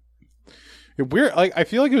some weird, like I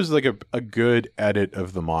feel like it was like a good edit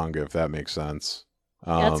of the manga, if that makes sense.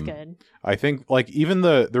 That's good. I think like even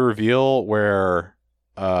the reveal where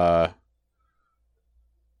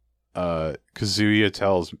Kazuya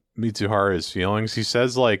tells Mitsuhara his feelings, he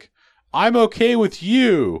says like, "I'm okay with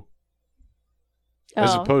you,"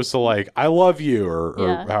 as Oh. opposed to like, "I love you," or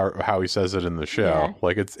Yeah. how he says it in the show. Yeah.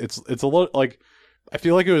 Like it's a little like, I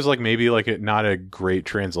feel like it was like maybe like not a great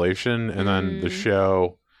translation, and then the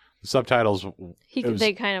show subtitles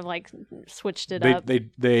They kind of like switched it they, up.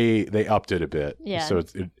 they upped it a bit, Yeah. so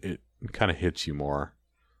it kind of hits you more.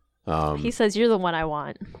 He says, "You're the one I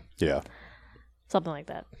want." Yeah, Something like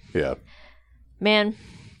that. yeah. Man,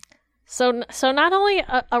 so not only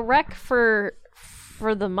a rec for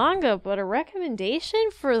the manga, but a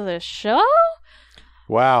recommendation for the show.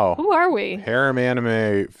 Wow. Who are we? Harem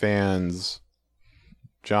anime fans,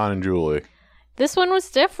 John and Julie. This one was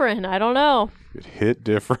different. I don't know. It hit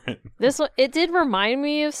different. This one, it did remind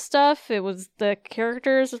me of stuff. It was the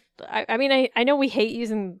characters. I mean, I know we hate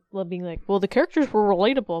using being like, well, the characters were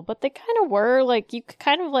relatable, but they kind of were. Like, you could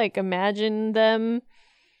kind of like imagine them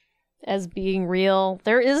as being real.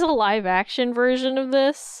 There is a live action version of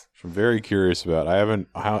this. I'm very curious about.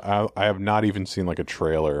 I have not even seen like a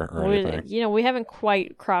trailer or anything. We haven't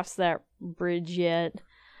quite crossed that bridge yet.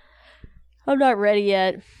 I'm not ready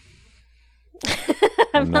yet.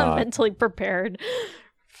 I'm not not. mentally prepared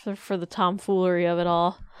for the tomfoolery of it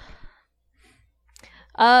all.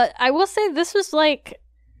 I will say this was like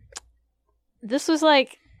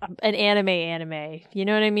an anime. You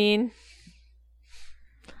know what I mean?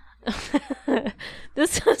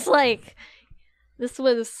 This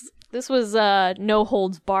was no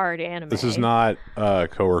holds barred anime. This is not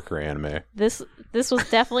coworker anime. This was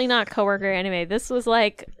definitely not coworker anime. This was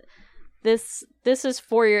like this is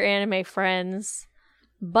for your anime friends.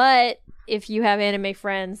 But if you have anime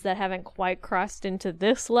friends that haven't quite crossed into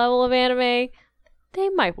this level of anime, they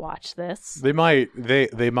might watch this. They might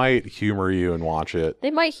humor you and watch it.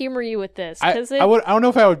 They might humor you with this I because don't know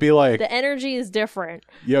if I would be like, the energy is different.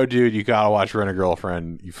 yo, dude, you gotta watch Rent a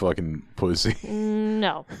Girlfriend, you fucking pussy.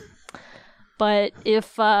 No. But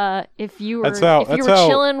if you were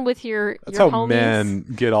chilling with your That's how homies, men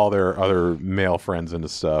get all their other male friends into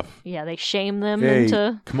stuff. yeah, they shame them Hey,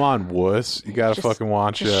 into come on, wuss, you gotta Just- fucking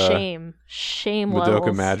watch just shame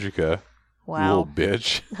Madoka levels. Magica. You Wow. little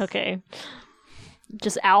bitch. Okay.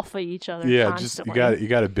 Just alpha each other. Yeah, just constantly. you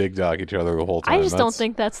got to big dog each other the whole time. I just don't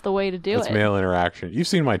think that's the way to do that's it. male interaction. You've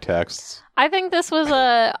seen my texts. I think this was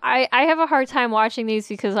I have a hard time watching these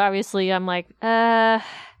because obviously I'm like, I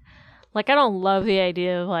don't love the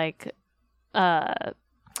idea of I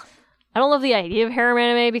don't love the idea of harem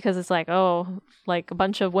anime because it's like, oh, like a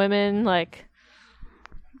bunch of women like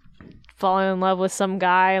falling in love with some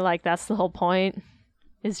guy, like that's the whole point.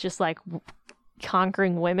 It's just like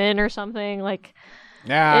conquering women or something. Like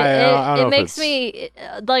Yeah, I don't know it if makes it's- me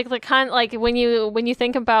like the kind like when you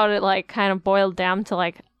think about it, like kind of boiled down to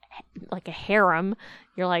like a harem.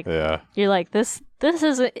 You're like this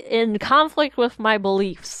is in conflict with my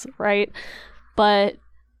beliefs, right? But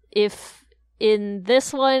if in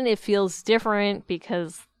this one it feels different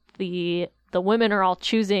because the women are all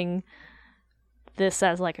choosing this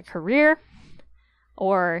as like a career,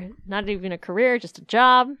 or not even a career, just a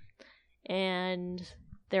job, and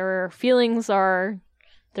their feelings are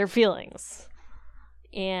their feelings,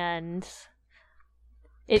 and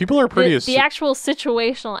People are pretty the actual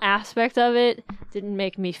situational aspect of it didn't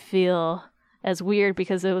make me feel as weird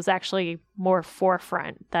because it was actually more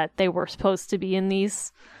forefront that they were supposed to be in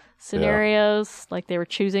these scenarios, like they were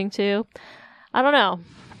choosing to. I don't know.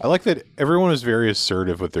 I like that everyone is very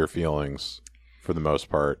assertive with their feelings for the most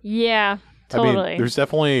part. Yeah, totally. I mean, there's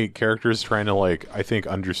definitely characters trying to like, I think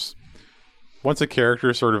once a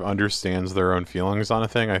character sort of understands their own feelings on a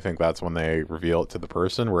thing, I think that's when they reveal it to the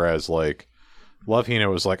person. Whereas like Love Hina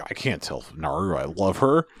was like, I can't tell Naru I love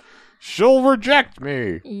her. She'll reject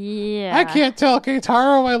me. Yeah. I can't tell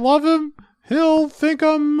Keitaro I love him. He'll think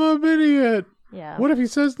I'm an idiot. Yeah. What if he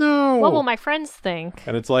says no? What will my friends think?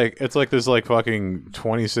 And it's like there's like fucking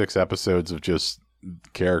 26 episodes of just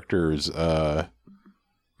characters not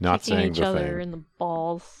Kicking saying each the other thing. in the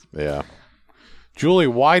balls. Yeah. Julie,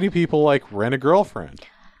 why do people like Rent a Girlfriend?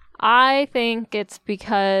 I think it's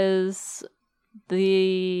because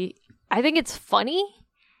I think it's funny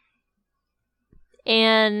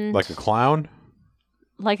and Like a clown?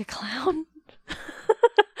 like a clown.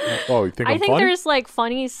 Oh, you think I I'm think funny? there's like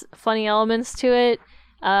funny elements to it.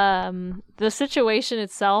 The situation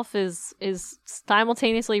itself is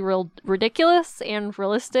simultaneously ridiculous and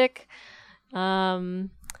realistic. And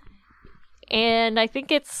I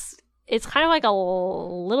think it's kind of like a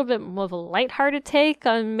little bit of a lighthearted take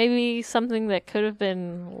on maybe something that could have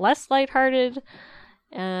been less lighthearted.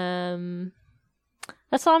 That's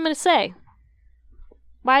all I'm gonna say.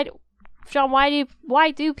 John,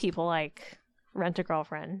 why do people like Rent a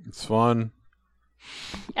Girlfriend? It's fun.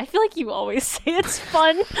 I feel like you always say it's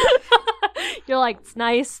fun. You're like, it's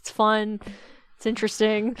nice, it's fun, it's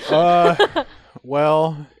interesting.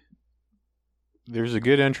 Well, there's a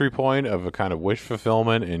good entry point of a kind of wish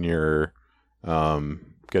fulfillment in your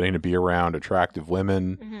getting to be around attractive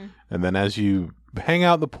women. Mm-hmm. And then as you hang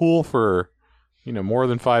out in the pool for, more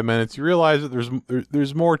than 5 minutes, you realize that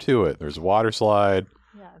there's more to it. There's a water slide.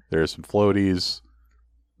 Yeah. There's some floaties.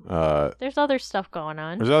 There's other stuff going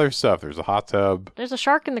on. There's other stuff. There's a hot tub. There's a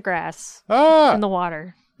shark in the grass. Ah! In the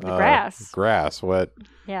water. The grass. Grass. What?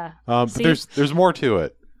 Yeah. But See? there's more to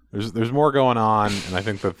it. There's more going on, and I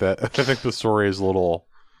think I think the story is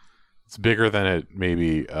it's bigger than it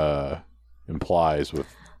maybe implies with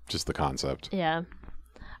just the concept. Yeah.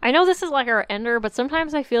 I know this is like our ender, but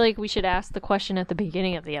sometimes I feel like we should ask the question at the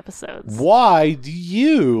beginning of the episodes. Why do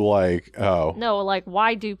you like? Oh, No, like,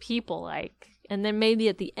 why do people like? And then maybe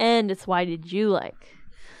at the end, it's why did you like?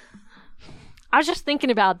 I was just thinking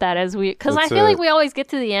about that because I feel like we always get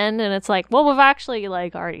to the end and it's like, well, we've actually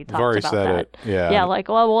like already talked about said that. it. Yeah. Yeah, like,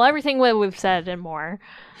 well, everything we've said and more.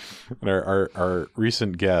 And our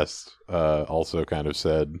recent guest also kind of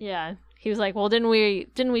said, Yeah, he was like, well, didn't we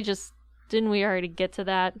already get to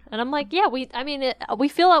that? And I'm like, yeah, we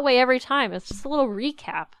feel that way every time. It's just a little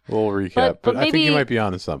recap. a little recap, But I think maybe- you might be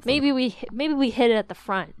onto something. Maybe we hit it at the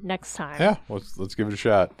front next time. Yeah, let's give it a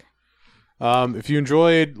shot. If you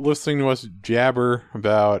enjoyed listening to us jabber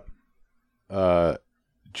about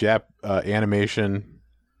animation,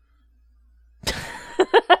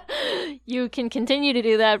 You can continue to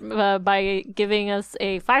do that by giving us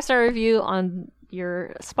a 5-star review on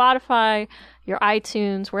your Spotify, your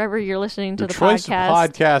iTunes, wherever you're listening to your the choice podcast.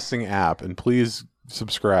 of podcasting app, and please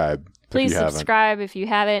subscribe. Please if you haven't. subscribe if you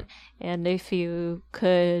haven't. And if you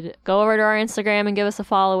could go over to our Instagram and give us a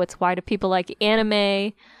follow, it's Why Do People Like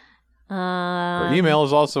Anime. Our email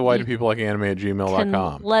is also why do people like anime at Can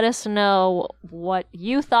gmail.com. let us know what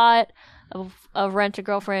you thought of Rent a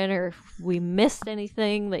Girlfriend, or if we missed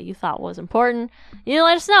anything that you thought was important. You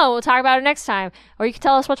let us know. We'll talk about it next time. Or you can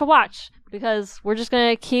tell us what to watch, because we're just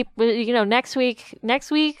going to keep, next week,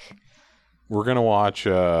 We're going to watch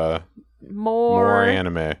more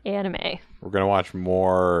anime. anime. We're going to watch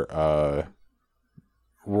more.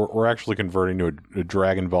 We're actually converting to a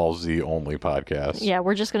Dragon Ball Z only podcast. Yeah,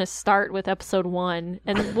 we're just going to start with episode 1.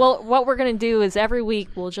 And what we're going to do is every week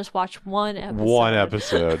we'll just watch one episode. One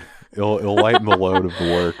episode. It'll lighten the load of the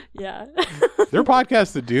work. Yeah. There are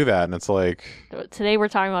podcasts that do that, and it's like... Today we're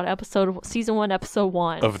talking about season 1, episode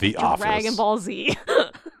 1. Of The Office. Dragon Ball Z.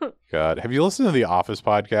 God. Have you listened to the Office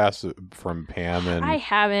podcast from Pam and... I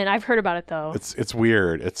haven't. I've heard about it, though. It's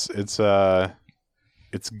weird. It's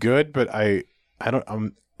good, but I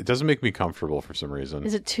don't... it doesn't make me comfortable for some reason.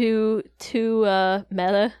 Is it too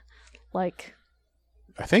meta? Like...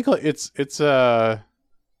 I think it's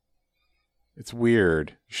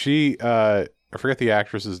weird. She, I forget the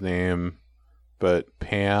actress's name, but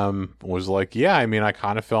Pam was like, yeah, I mean, I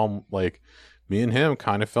kind of fell, like, me and him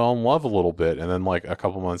kind of fell in love a little bit. And then, like, a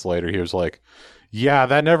couple months later, he was like, yeah,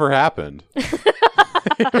 that never happened.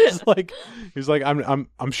 He's like,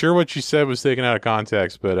 I'm sure what she said was taken out of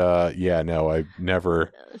context, but, yeah, no, I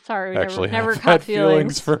never Sorry, actually never had caught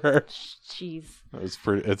feelings for her. Jeez. It was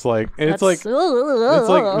pretty, it's like, That's-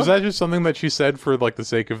 was that just something that she said for like the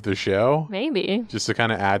sake of the show? Maybe. Just to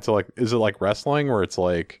kind of add to, like, is it like wrestling where it's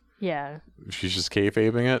like Yeah. she's just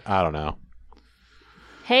kayfabing it? I don't know.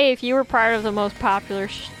 Hey, if you were part of the most popular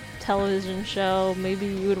television show, maybe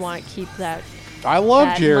you would want to keep that. I love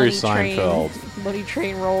that Jerry money train- Seinfeld. money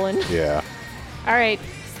train rolling. Yeah. All right.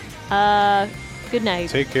 Good night.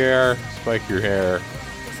 Take care. Spike your hair.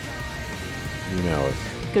 You know it.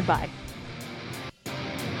 Goodbye.